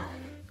bathroom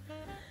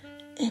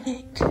in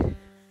it.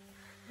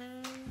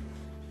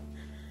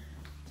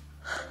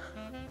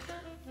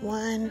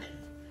 1,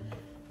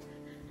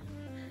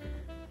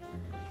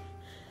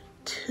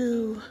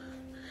 2.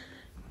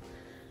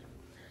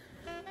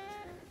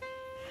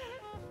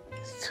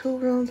 There's 2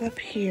 rooms up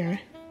here.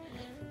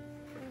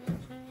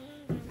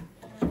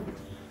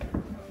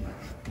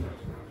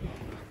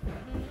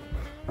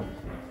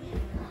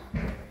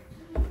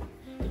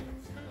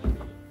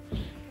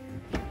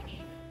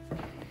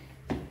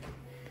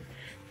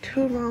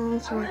 Two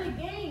rooms.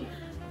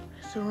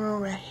 There's a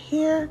room right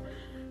here.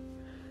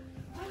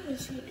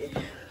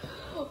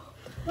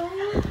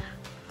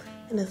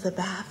 And there's a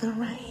bathroom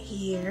right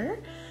here.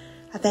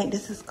 I think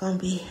this is gonna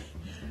be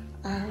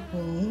our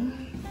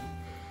room.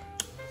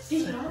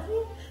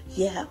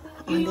 Yeah.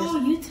 Are you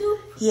on YouTube?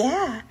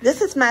 Yeah.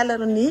 This is my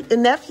little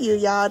nephew,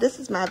 y'all. This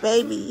is my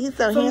baby. He's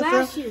so handsome.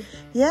 Last year.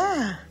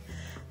 Yeah.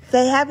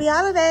 Say happy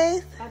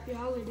holidays. Happy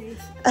holidays.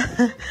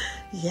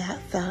 Yeah,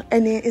 so,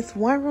 and then it's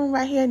one room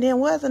right here, and then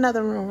where's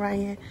another room right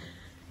here?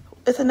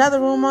 It's another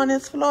room on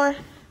this floor?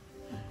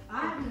 I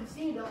haven't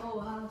seen the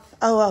whole house.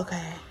 Oh,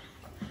 okay.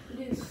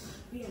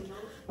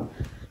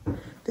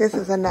 This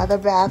is another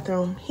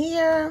bathroom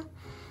here.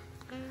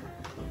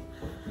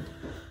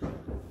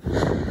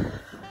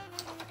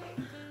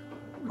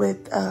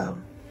 With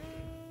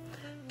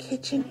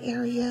kitchen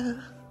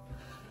area.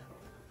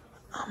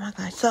 Oh my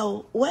gosh.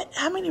 So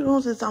how many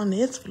rooms is on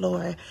this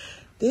floor?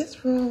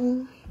 This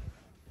room.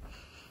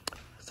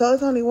 So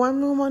it's only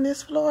one room on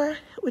this floor,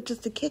 which is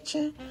the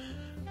kitchen.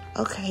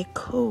 Okay,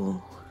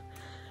 cool.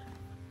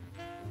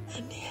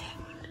 And then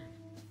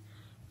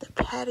the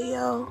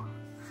patio.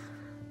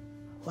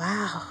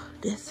 Wow,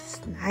 this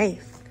is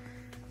nice.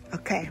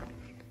 Okay,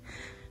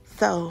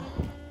 so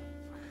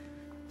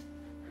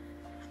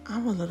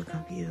I'm a little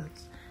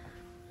confused.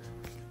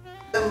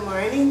 Good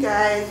morning,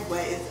 guys.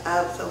 What is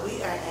up? So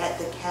we are at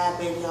the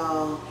cabin,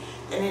 y'all,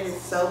 and it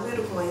is so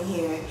beautiful in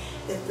here.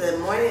 It's the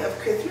morning of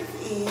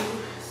Christmas Eve.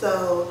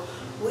 So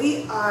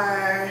we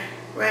are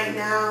right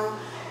now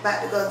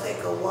about to go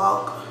take a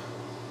walk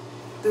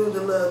through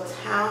the little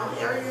town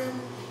area.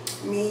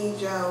 Me,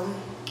 Joe,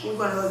 we're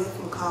gonna go get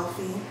some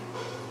coffee.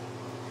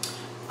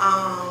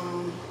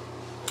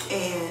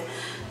 And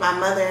my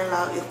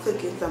mother-in-law is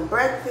cooking some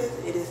breakfast.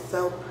 It is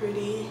so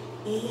pretty.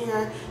 in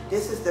here.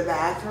 This is the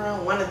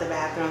bathroom, one of the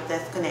bathrooms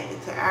that's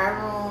connected to our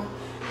room.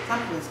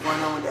 Something's going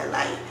on with that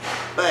light,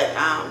 but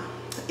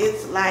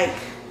it's like,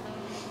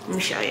 let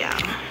me show y'all.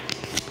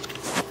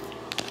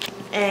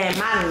 And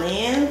my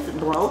lens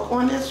broke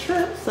on this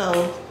trip,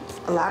 so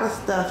a lot of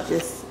stuff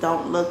just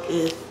don't look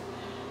as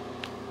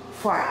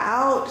far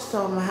out,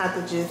 so I'm gonna have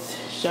to just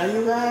show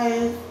you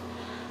guys.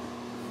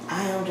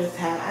 I just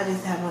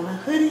have on a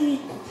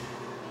hoodie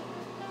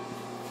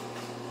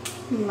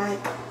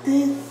like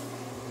this,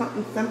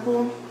 something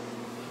simple.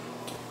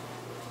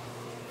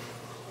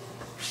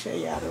 Show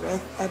y'all the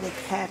rest of the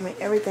cabinet.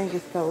 Everything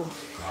is so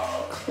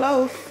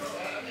close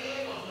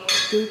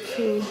due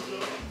to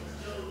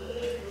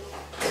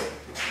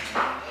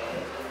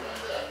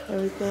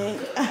everything.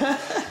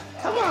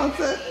 Come on,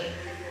 sis.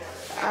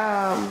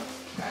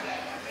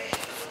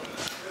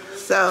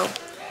 So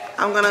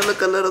I'm gonna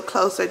look a little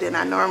closer than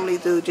I normally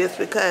do just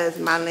because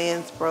my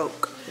lens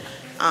broke.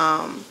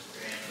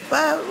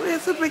 But we're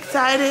super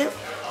excited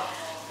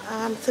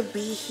to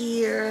be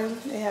here.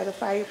 They have the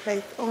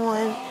fireplace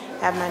on.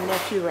 Have my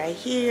nephew right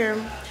here.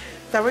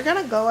 So we're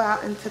gonna go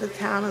out into the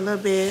town a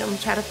little bit. I'm gonna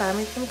try to find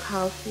me some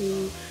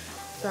coffee,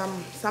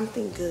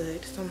 something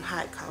good, some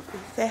hot coffee.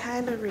 Say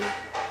hi, Larry.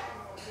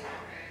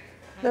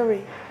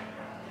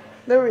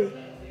 Larry,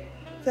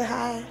 say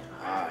hi.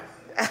 Hi.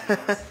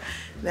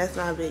 That's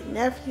my big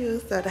nephew.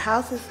 So the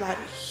house is like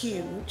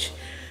huge.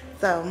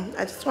 So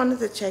I just wanted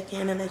to check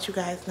in and let you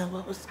guys know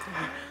what was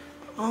going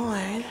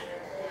on.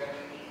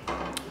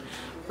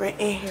 We're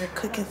in here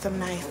cooking some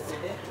nice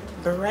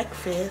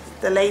breakfast.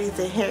 The ladies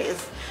in here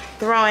is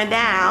throwing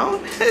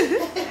down.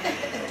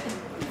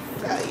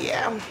 So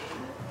yeah.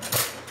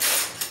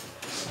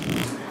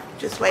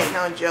 Just waiting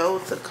on Joe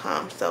to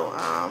come so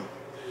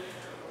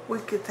we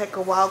could take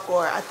a walk,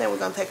 or I think we're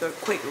gonna take a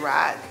quick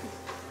ride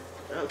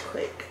real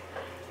quick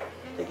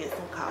to get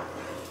some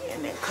coffee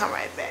and then come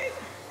right back.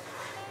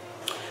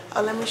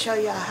 Oh, let me show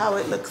y'all how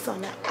it looks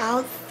on the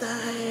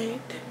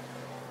outside.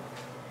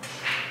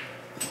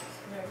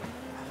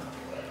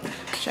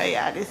 Show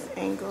y'all this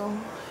angle.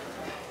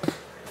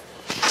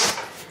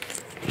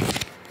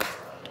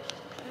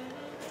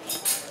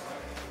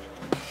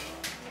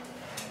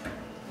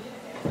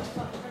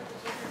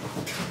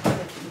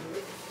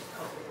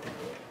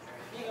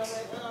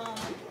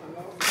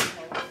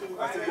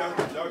 I said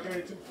y'all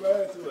came too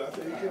fast to it. I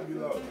said you can't be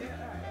low.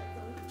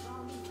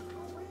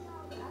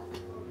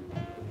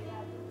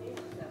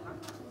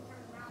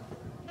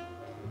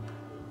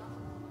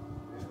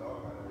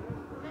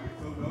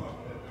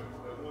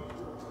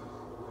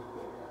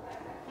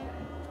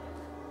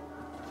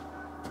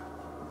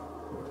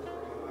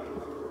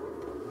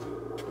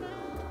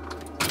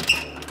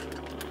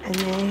 And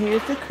then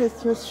here's the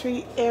Christmas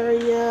tree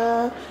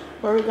area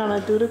where we're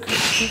gonna do the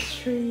Christmas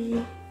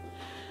tree.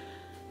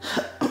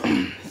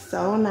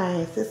 So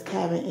nice. This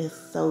cabin is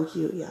so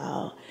cute,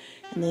 y'all.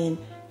 And then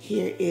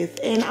here is,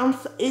 and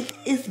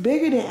it's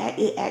bigger than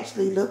it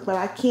actually looked, but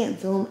I can't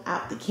zoom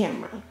out the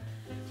camera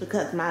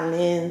because my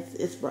lens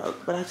is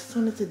broke. But I just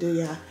wanted to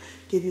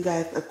give you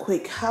guys a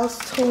quick house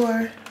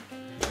tour.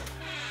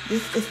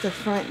 This is the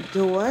front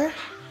door.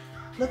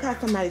 Look how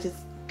somebody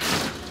just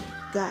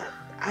got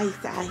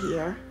ice out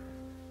here.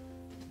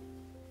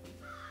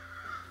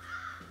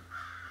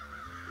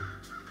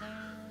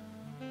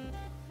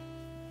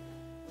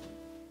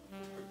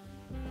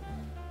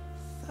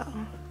 So,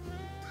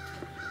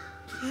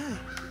 yeah,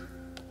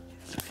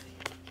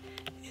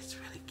 it's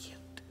really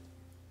cute.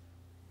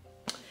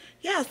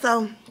 Yeah,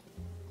 so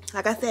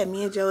like I said,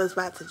 me and Joe is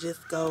about to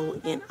just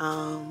go and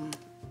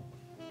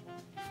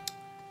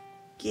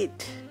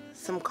get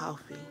some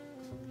coffee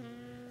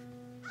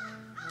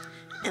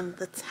in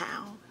the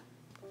town.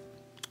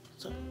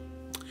 So,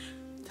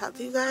 talk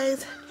to you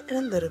guys in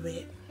a little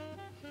bit.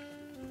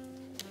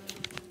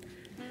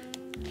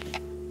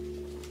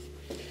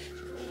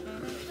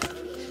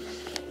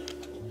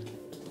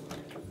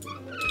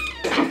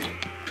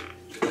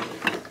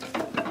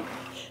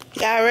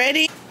 Y'all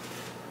ready?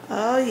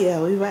 Oh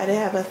yeah, we about to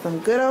have us some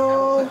good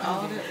old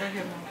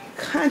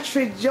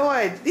country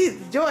Georgia.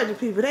 These Georgia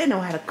people, they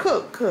know how to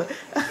cook.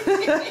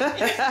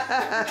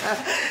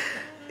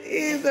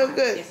 These are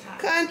good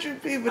country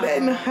people,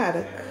 they know how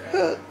to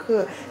cook.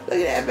 Look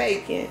at that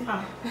bacon.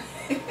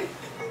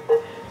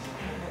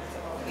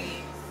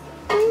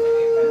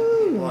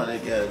 Ooh. Boy, they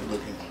got it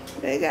looking.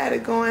 They got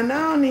it going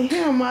on in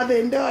here, mother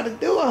and daughter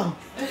duo.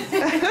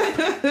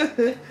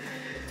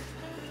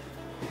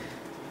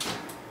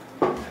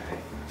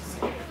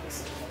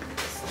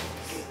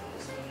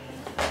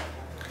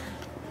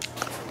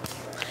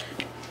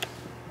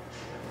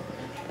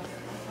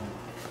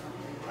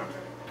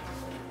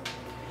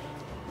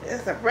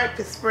 That's a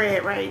breakfast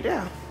spread right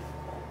there.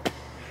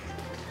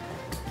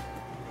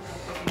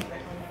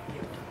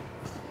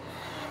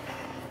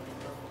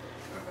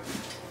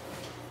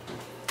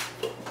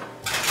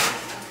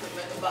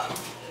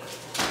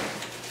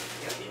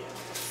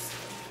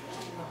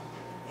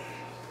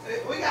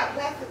 We got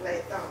plastic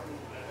plates, don't we?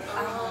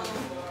 I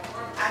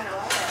know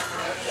I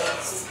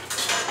have. So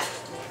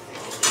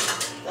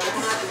we're going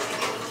to have to get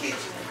in the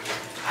kitchen.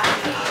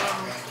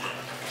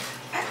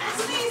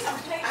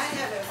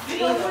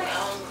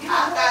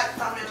 got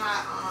some in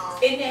my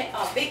In that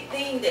big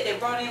thing that they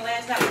brought in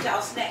last night with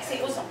y'all snacks,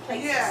 it was some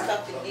plates and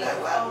stuff to get.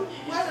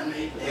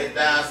 Get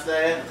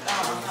downstairs.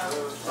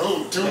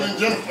 Oh, tune in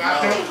Jim.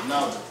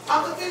 No.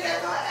 Uncle T,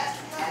 that's all that.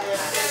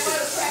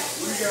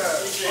 We got.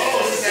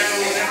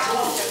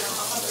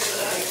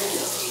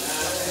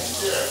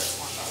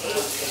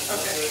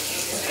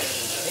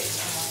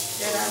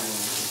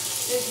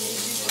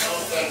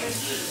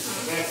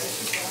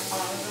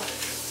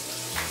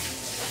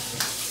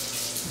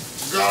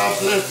 God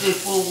bless this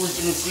food we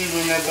can receive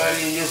in that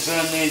body in your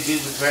son name,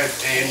 Jesus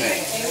Christ.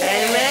 Amen.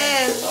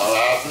 Amen.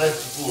 Allah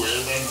bless the food.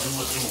 Everybody do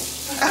what you want.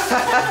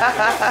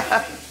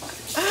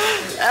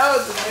 That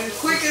was the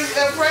quickest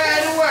prayer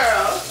in the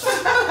world.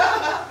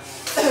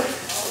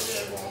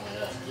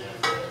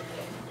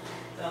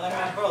 Sound like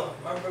my brother.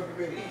 My brother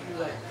really he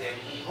like,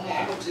 I'm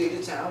gonna tell you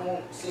this time, I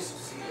want sister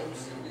to see them.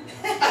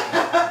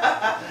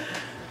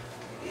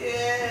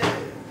 Yeah.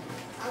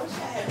 I wish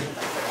I had been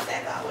like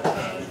that. I would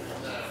have been.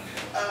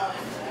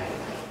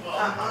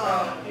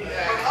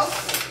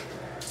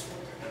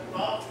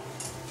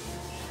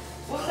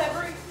 What's that,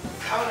 Bree? I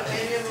would have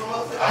made him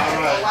mimosa. All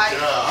right,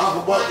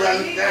 Uncle Buck got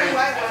it down.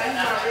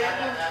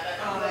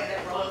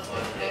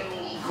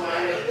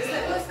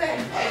 What's that?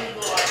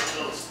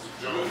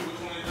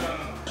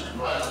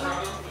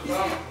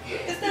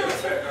 It's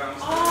downstairs.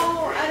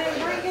 Oh, I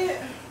didn't bring it.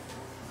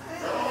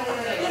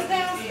 It's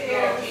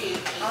downstairs.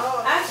 I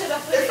should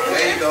have put it in.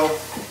 There you go.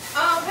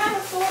 Kind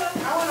of, sort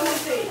of. I want to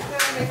see.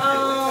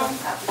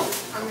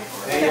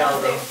 There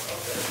y'all go.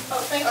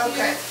 Oh, thank you.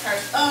 Okay.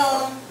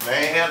 They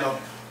ain't had no.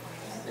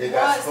 They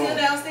got Why it's still spoon.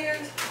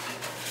 downstairs?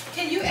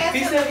 Can you ask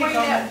him to bring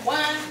that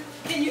wine?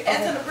 Can you ask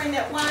him to bring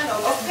that wine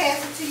or just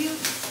pass it to you?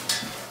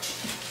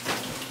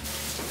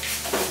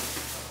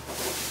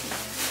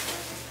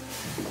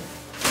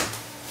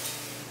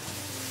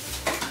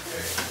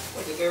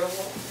 What the girl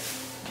want?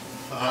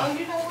 Oh,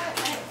 you know what? I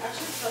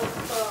should have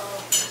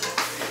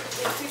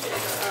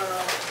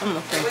I'm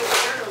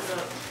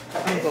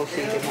gonna go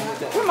see them.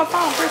 Where's my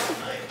phone, Crystal?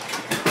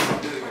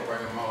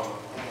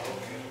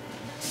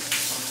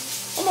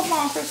 Where's my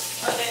phone,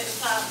 Crystal? At the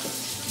top.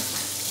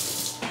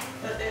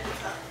 At the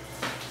top.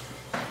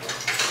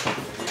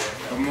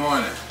 Good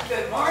morning.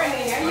 Good morning.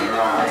 How you All doing?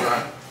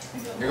 right.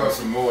 Here goes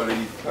some more of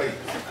these plates.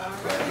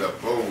 The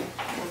bowl.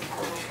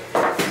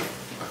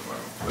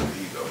 Put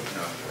these over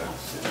here.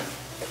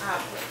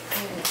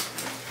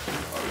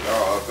 Oh,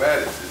 y'all up at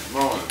it this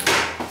morning.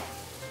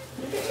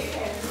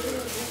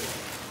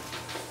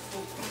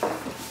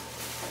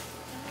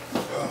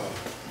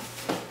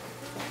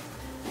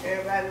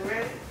 Everybody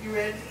ready? You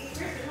ready to eat?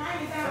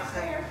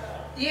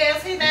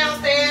 Yes, he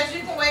downstairs.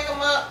 You can wake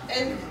him up,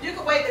 and you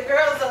can wake the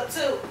girls up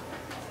too.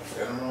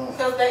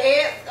 Cause the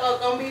eggs are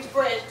gonna be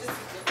fresh. This is the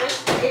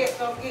fresh eggs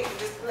gonna get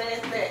this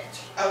last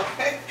batch.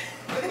 Okay.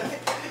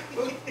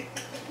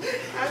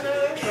 I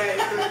know that's right.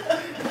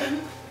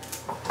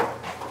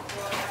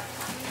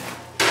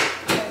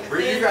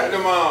 Bree, you got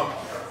them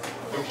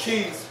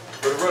keys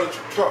for the rental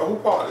truck. Who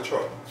parked the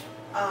truck?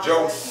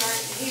 Joe?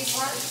 He's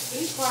part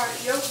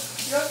of your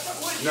truck.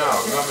 What? No,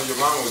 remember your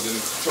mama was in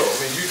the truck. I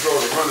mean, you drove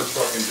the runner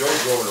truck and Joe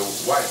drove the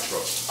white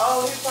truck.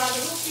 Oh, he's part of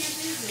who keys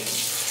is he?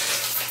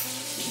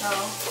 No.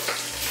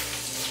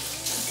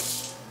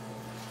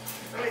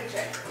 Let me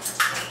check.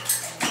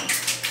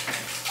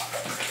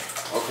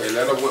 Okay,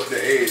 let her whip the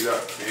eggs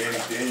up, and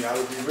then y'all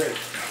will be ready.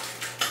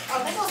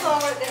 Oh, they goes all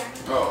right there.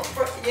 Oh.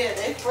 Yeah,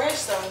 they fresh,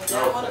 so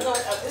y'all wanna go?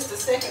 This is the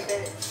second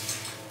batch.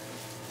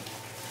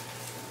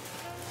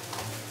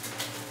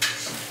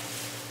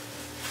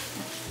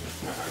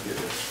 I get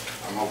it.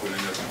 I'm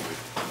opening this one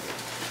with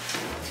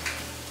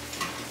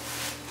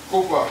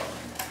Cooper.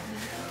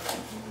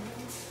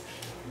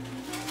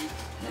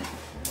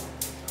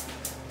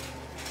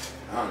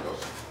 I don't know.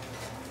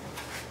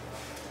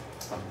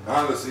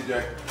 CJ.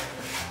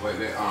 Wait, let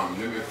me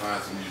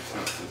find some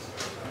utensils.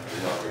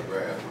 Y'all can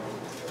grab.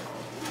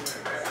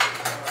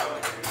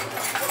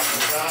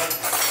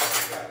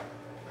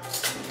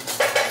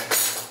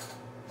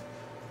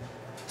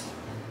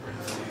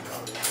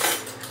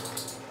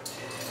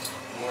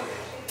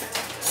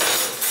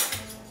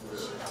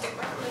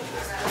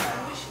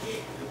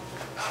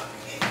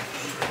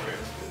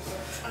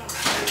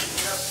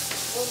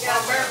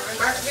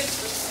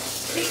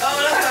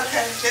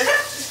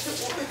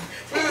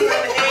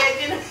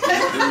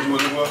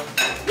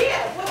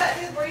 Yeah, what about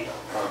this burrito?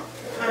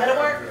 That'll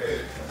work?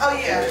 Oh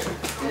yeah.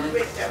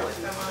 That was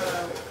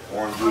some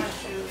Orange juice.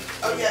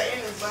 oh yeah, and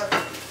it's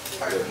butter.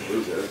 Yeah,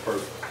 that's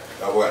perfect. I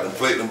got them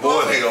plate, them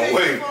boys ain't gonna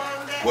wait.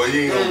 Well,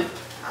 you ain't gonna.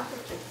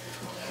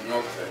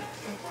 Okay.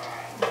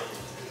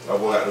 I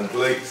got them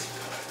plates.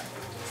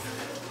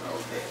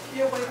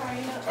 You're waiting for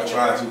me now? I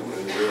tried to.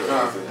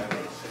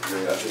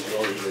 Yeah, I think you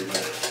already ready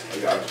now. I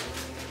got you.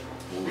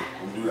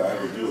 We'll do that. I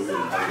will do it.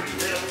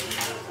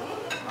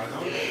 I know.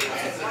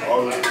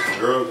 All the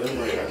girls,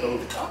 anyway, I told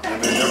you.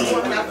 And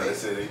they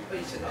said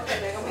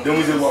then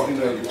we just walked in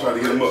there and tried to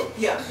get them up.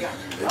 Yeah.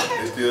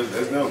 They still,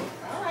 that's them.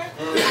 All right.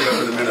 They still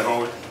up in the minute,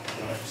 homie.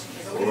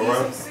 Go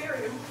around.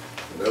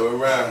 Go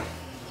around.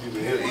 You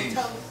can hit it easy.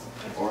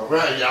 All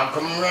right, y'all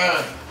come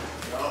around.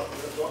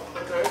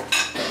 Okay.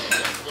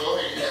 Go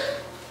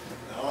ahead.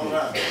 All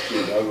right.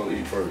 Y'all gonna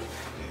eat first.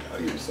 I'll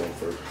give you some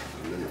first.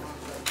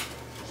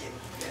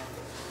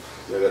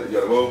 You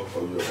got a bowl?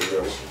 Oh, you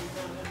got one.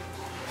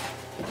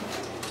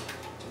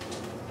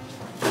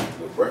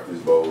 The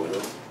breakfast bowl, you know?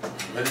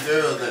 Where the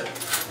girls at?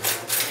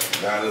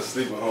 Now they're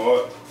sleeping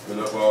hard. Been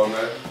up all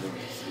night.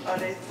 Oh,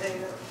 they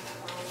stayed up.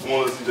 Come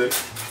on, let's see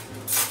that.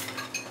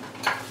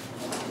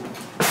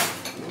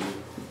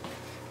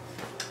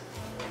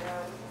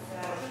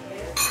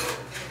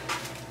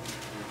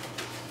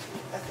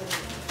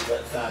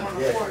 That sounds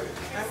good.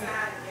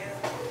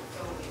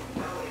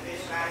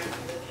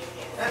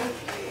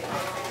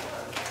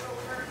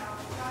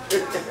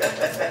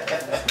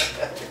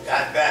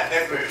 Got that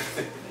effort.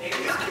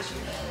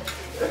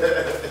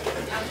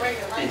 I'm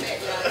bringing it like that,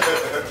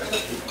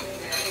 y'all.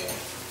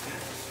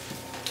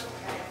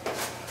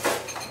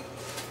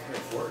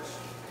 It works.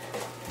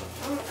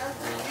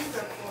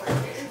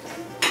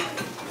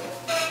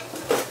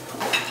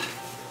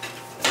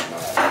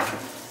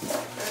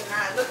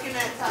 Looking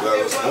at top,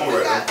 Well, it's spoon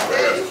right now.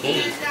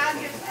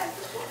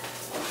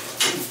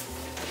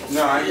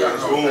 No, I ain't got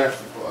no Spoon.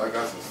 plastic. I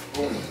got some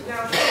spoons.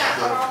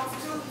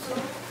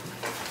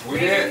 We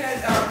did?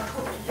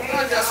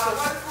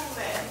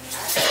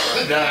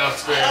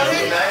 Downstairs.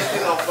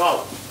 Oh, on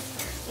fault.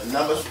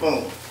 Another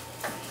spoon.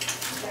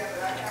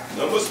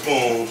 Number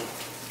spoon.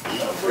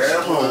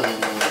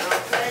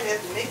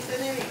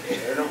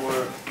 That'll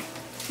work.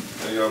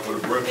 Thank y'all for the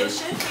There breakfast.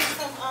 should be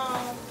some,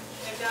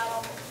 if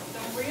y'all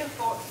some real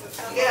forks or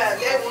something. Yeah,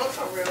 there was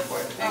some real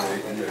forks. Yeah,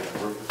 you can get the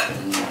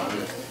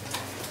breakfast.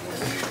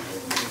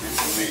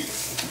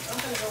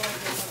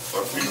 A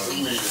piece of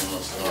meat in my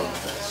stomach.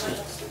 That's it.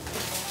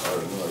 I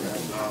don't know. You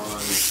can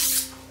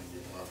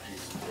Get my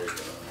piece of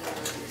bacon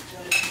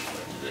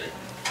today.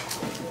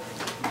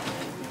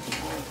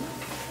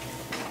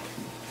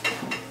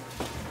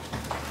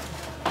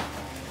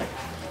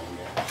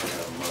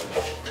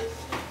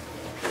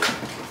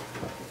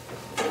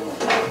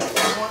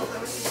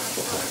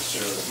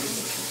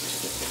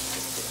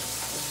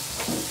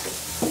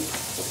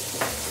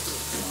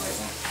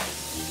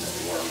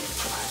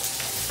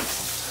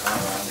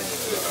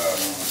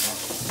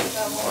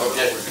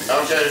 Okay,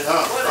 I'm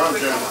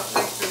Jimmy.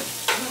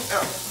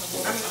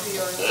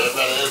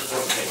 Everybody else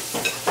okay.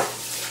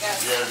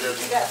 Yeah,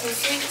 You got some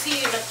sweet tea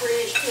in the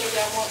fridge too, if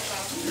y'all want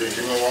some. yeah,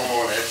 give me one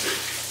more, that's it.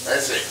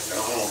 That's it.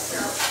 Come on.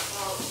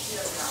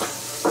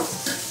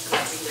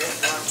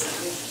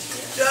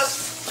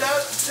 Just.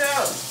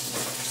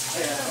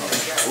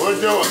 What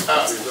you doing?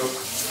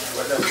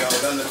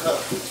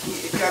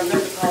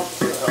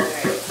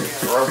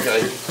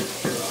 Okay.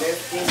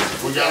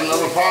 We got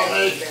another pot,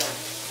 mate?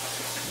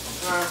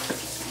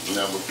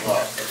 Another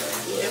pot.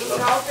 It was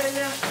off in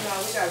there? No,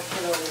 we got to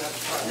put over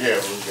another part. Yeah,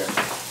 we got.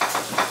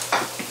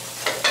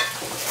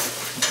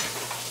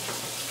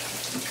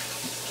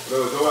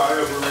 Look, go out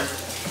here, Marie.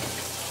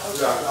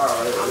 Yeah, all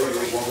right.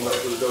 They walking up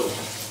to the door.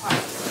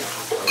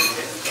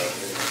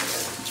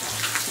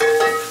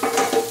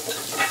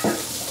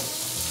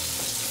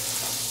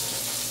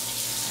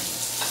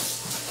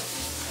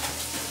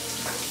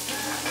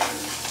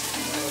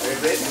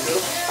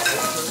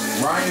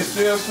 Ryan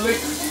still asleep?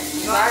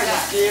 Ryan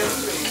still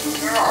asleep.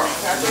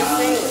 I just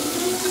seen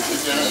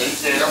it. He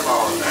stayed up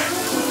all night.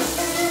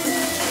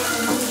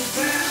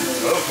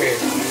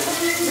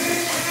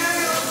 Okay.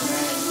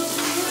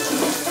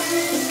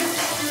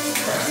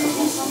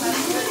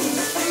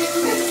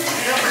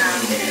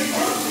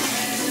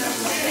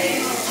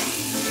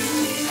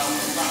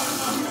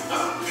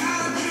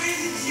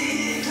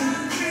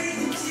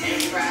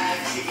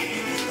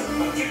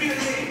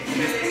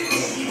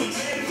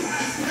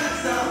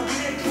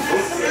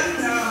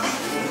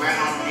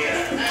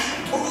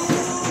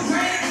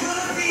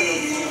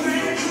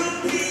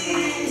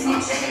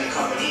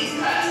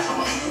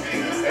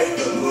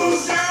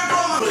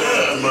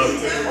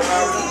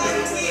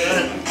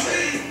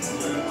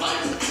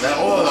 That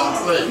oil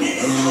on plate.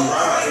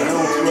 That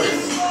on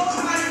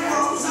plate.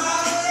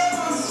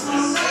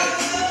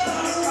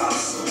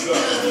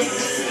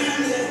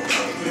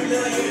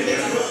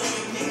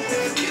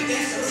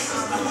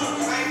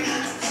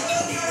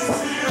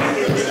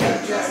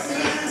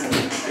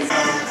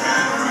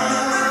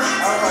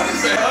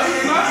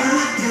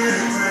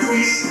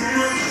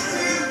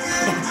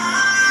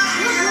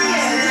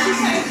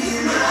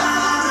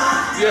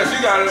 Yeah,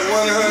 she got it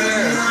one in her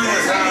hand. She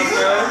went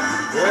downstairs.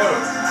 Yeah.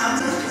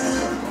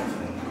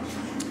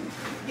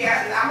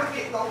 Yeah, I'm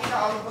gonna go get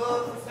all the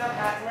bugs and stuff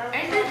out now.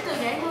 Ain't this the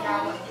game?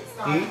 Y'all wanna get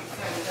started?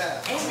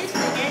 Ain't this the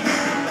game?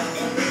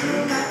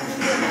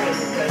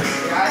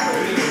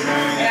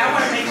 And I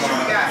wanna make sure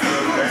we got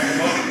some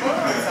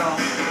bugs on.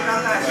 And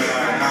I'm not sure.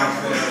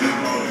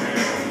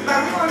 But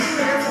we're gonna do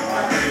it every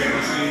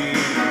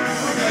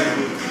morning.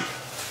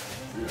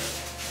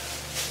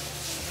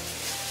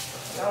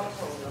 Don't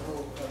close the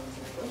whole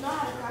cover. No,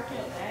 I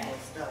can't bag.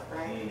 Stuff,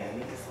 right? You gotta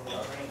get some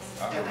more drinks.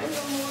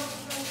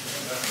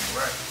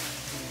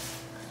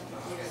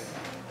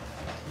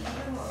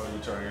 Oh, you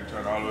trying to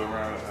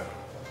around like that.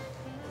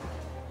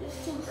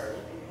 It's too early.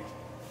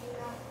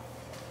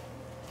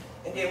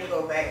 And then we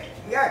go back.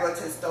 We gotta go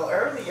to the store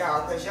early,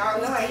 y'all, because y'all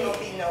know ain't gonna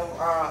be no,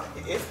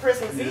 it's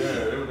Christmas Eve.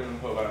 Yeah, everything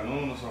put about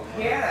noon or something.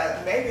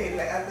 Yeah, maybe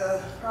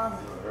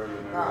probably. Early,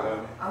 maybe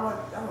I'm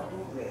gonna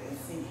Google it and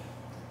see.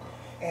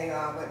 And,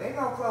 but they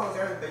gonna close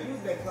early, but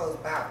usually they close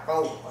about 4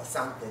 or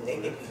something. They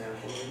get,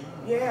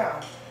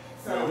 yeah.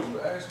 So. Yeah, we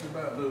were asking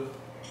about the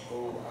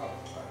whole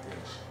house, I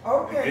guess.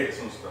 Okay. Get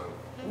some stuff.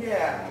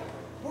 Yeah.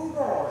 Who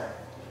going?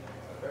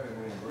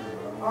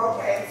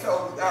 Okay,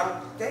 so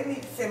they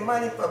need to send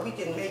money for we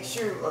can make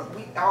sure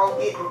we all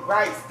get the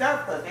right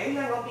stuff, because they're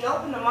not going to be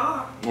open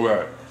tomorrow.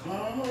 Right.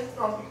 It's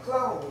going to be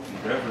closed.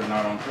 Definitely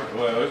not on Christmas.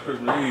 Well, it's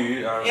Christmas Eve.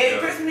 Yeah,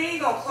 Christmas Eve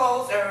going to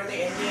close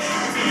early, and then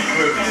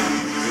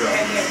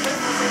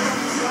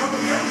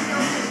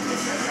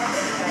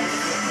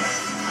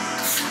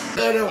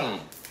Cut on.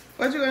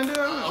 What you gonna do?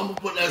 I'm gonna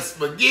put that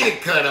spaghetti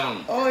cut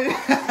on. Oh yeah.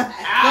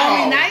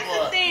 Gonna be nice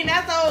and thin.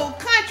 That's old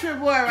country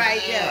boy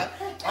right there.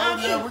 Oh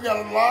yeah, we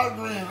got a lot of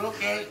greens.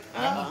 Okay.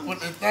 I'm gonna put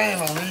this thing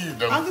on these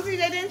though. Uncle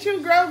CJ, didn't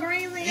you grow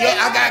greens in your Yeah,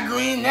 I got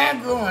greens now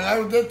growing. I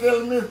was just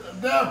telling Miss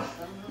Devil.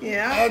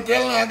 Yeah. I was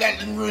telling her I got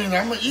the greens.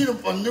 I'm gonna eat them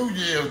for New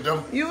Year's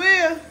though. You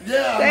will?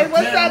 Yeah. Say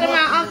what's that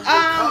about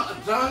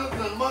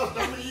Jonathan and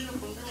mustard. I'm gonna eat them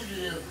for New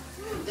Year's.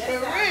 For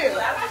real. I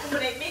like them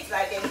when they mix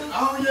like that too.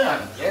 Oh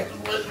yeah, that's the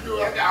way to do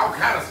it. I got all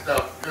kind of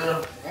stuff,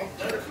 girl. I'm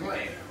 30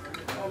 playing.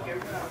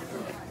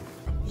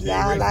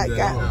 Y'all,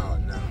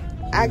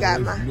 I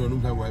got my. You know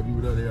them kind of white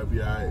people out there, be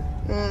alright.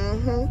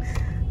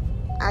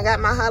 I got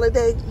my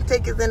holiday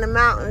tickets in the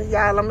mountains,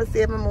 y'all. I'm gonna see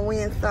if I'm gonna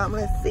win something.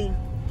 Let's see.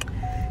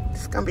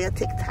 It's gonna be a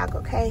TikTok,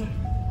 okay?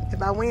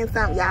 If I win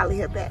something, y'all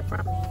hear back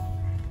from me.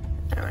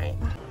 All right.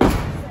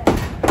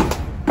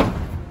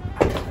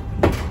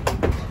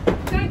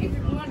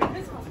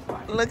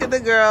 Look at the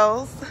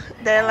girls.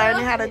 They're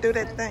learning how to do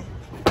that thing.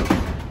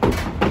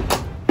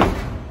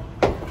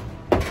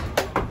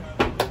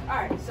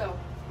 Alright, so.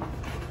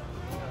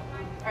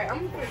 Alright,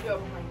 I'm gonna put you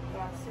over my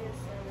glasses.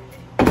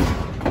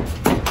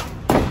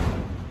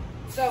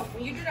 So,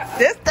 when you do that.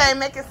 This thing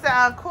make it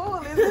sound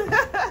cool, isn't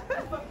it?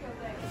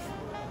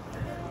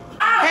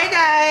 Hey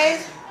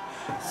guys.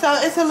 So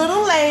it's a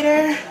little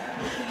later.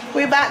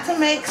 We're about to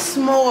make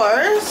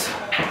s'mores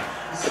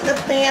with the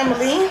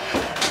family.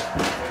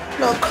 A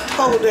little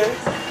colder.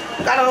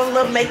 Got on a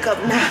little makeup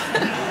now.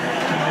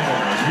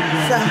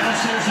 So,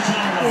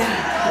 yeah.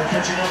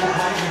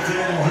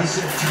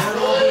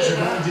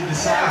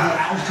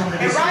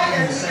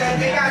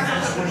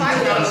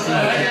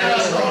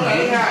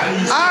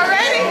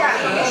 Already?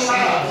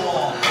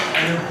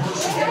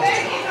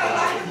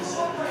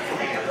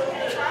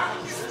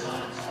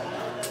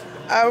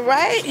 All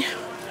right.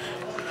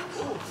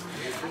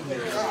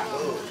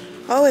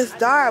 Oh, it's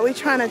dark. We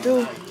trying to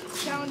do.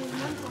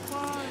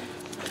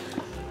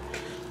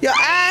 Your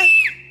eye?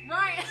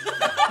 Right.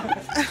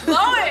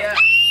 Blow it.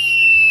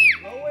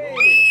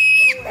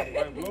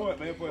 Blow it,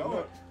 man.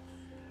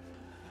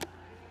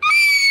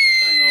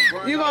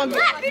 You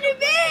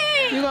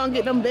gonna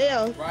get them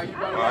bells. I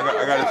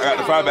got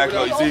the fire back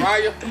up, you see?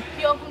 Ryan,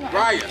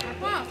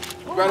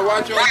 you better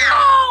watch your hair.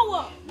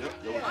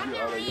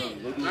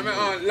 I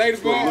mean,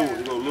 ladies, boy,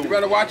 you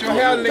better watch your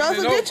hair.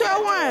 Joseph, get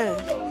your one.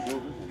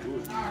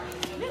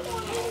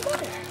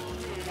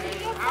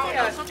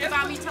 Something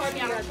about me telling me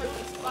I'm not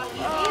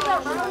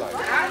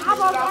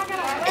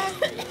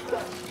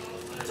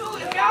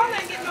If y'all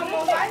ain't getting no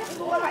more lights,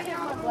 y'all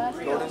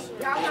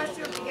not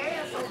sure the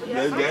gas over there.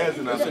 There's gas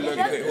in there. It's a little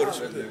bit.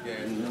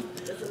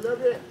 It's a little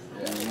bit.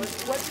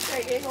 What you say?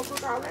 They ain't gonna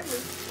cook all that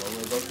meat?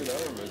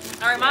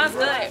 Alright, mine's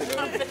good.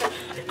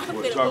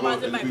 What,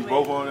 chocolate? Is these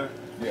both on there?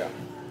 Yeah.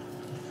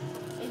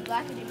 It's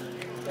black in it.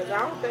 Because I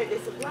don't think they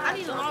supply. I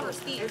need a longer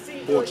stick.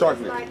 Full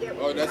chocolate. Like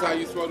Oh, that's how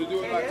you supposed to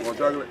do it? Like, Want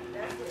chocolate?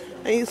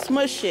 And you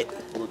smush it.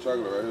 Full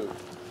chocolate right here.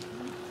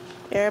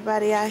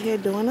 Everybody out here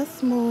doing a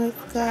s'mores,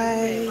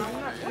 guys.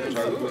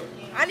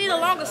 I need a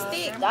longer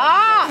stick.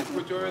 Ah!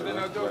 put yours in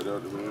that door.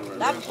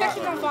 That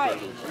picture on fire.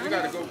 You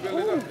gotta go build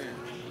it up then.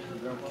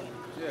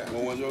 Yeah.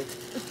 Want one, Joe?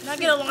 Now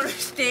get a longer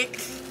stick.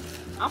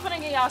 I'm finna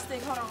get y'all a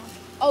stick. Hold on.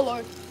 Oh,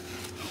 Lord.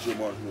 It's your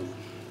marshmallow.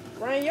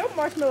 Ryan, your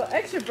marshmallow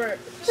extra burnt.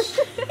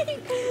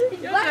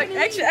 You're like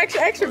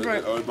extra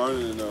burnt. Oh, it's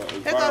burning in Here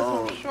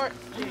goes some short.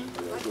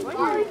 Where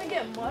do you even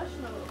get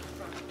marshmallows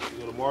from?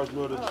 So the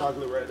marshmallow, the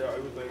chocolate right there,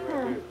 everything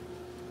right there.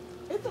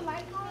 It's a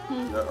light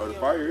on. Yeah, the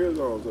fire is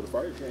on, so the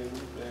fire came.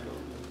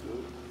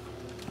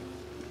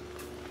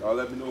 Y'all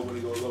let me know when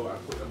it goes low. I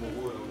put that more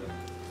wood on there.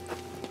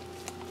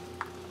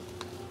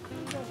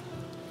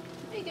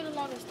 Let me get a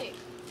longer stick.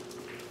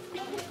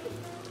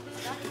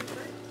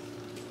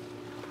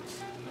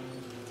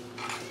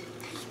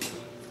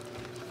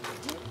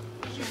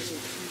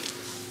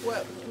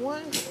 What?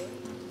 One?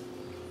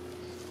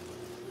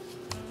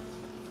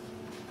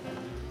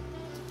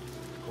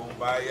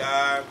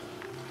 Kumbaya.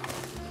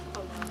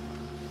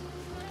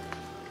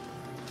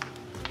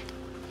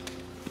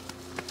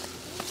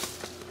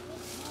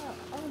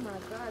 Oh my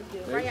God,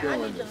 dude. They Ryan, I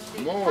showing need it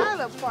the more.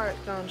 collar part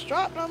done.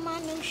 Dropped on my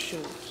new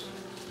shoes.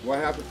 What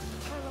happened?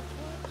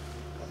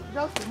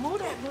 Joseph, move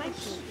that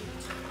blanket.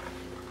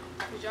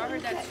 Did y'all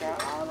heard that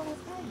shot?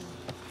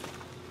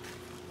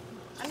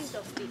 I need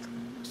those feet.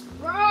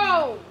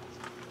 Bro!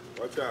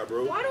 Watch out,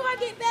 bro. Why do I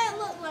get bad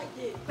look like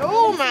this?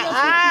 Oh, my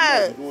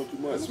eyes. You're doing too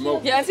much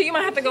smoke. Yeah, so you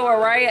might have to go where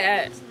Raya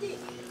at.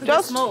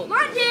 Just smoke.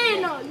 Right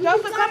there, no.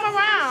 Joseph, come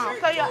around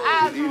so your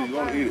eyes Eat it.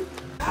 Go eat it.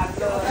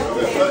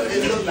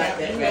 It look like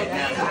that right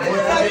now.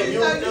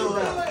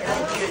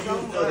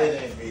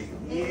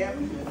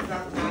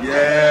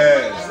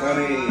 Yes,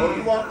 honey.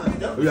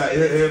 You got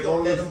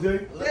headphones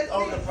today? Let's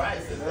on the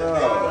prices.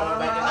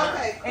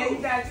 Okay, And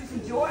you got you some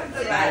Jordans.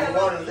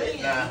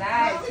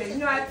 Nice. You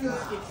know I think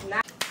it's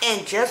nice.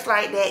 And just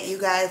like that, you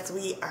guys,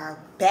 we are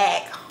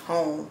back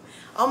home.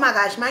 Oh my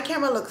gosh, my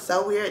camera looks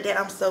so weird that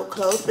I'm so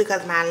close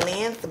because my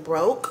lens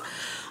broke.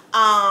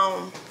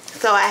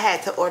 So I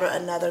had to order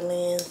another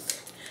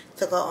lens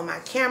to go on my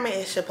camera.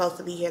 It's supposed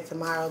to be here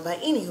tomorrow,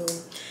 but anywho,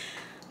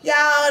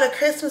 y'all, the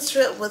Christmas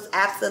trip was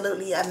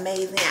absolutely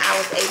amazing. I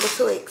was able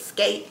to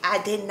escape.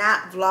 I did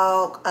not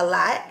vlog a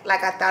lot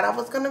like I thought I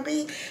was gonna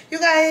be. You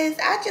guys,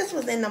 I just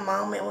was in the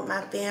moment with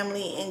my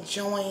family,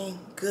 enjoying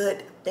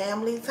good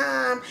family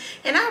time,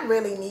 and I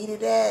really needed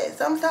that.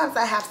 Sometimes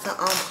I have to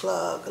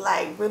unplug,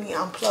 like really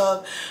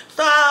unplug.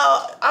 So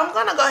I'm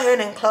gonna go ahead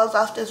and close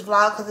off this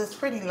vlog because it's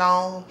pretty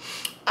long.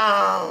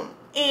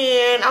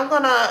 And I'm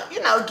gonna,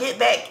 you know, get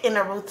back in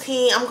a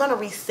routine. I'm gonna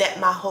reset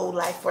my whole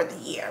life for the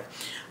year.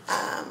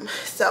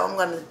 So I'm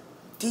gonna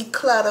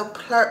declutter,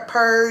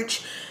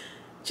 purge,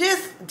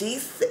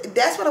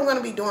 that's what I'm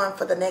gonna be doing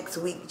for the next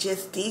week.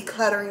 Just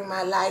decluttering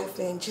my life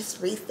and just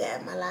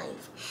reset my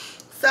life.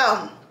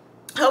 So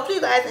hopefully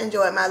you guys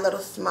enjoyed my little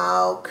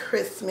small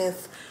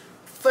Christmas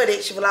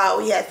footage vlog.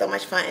 We had so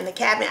much fun in the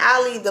cabin.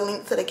 I'll leave the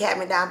link to the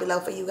cabin down below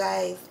for you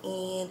guys,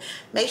 and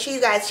make sure you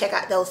guys check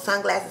out those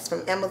sunglasses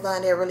from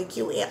Amazon. They're really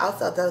cute, and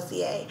also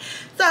Dossier.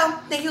 So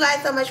thank you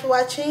guys so much for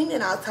watching,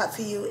 and I'll talk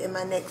to you in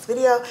my next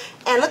video.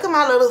 And look at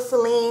my little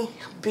Celine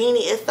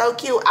beanie. It's so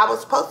cute. I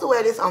was supposed to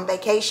wear this on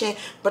vacation,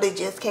 but it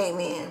just came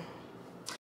in.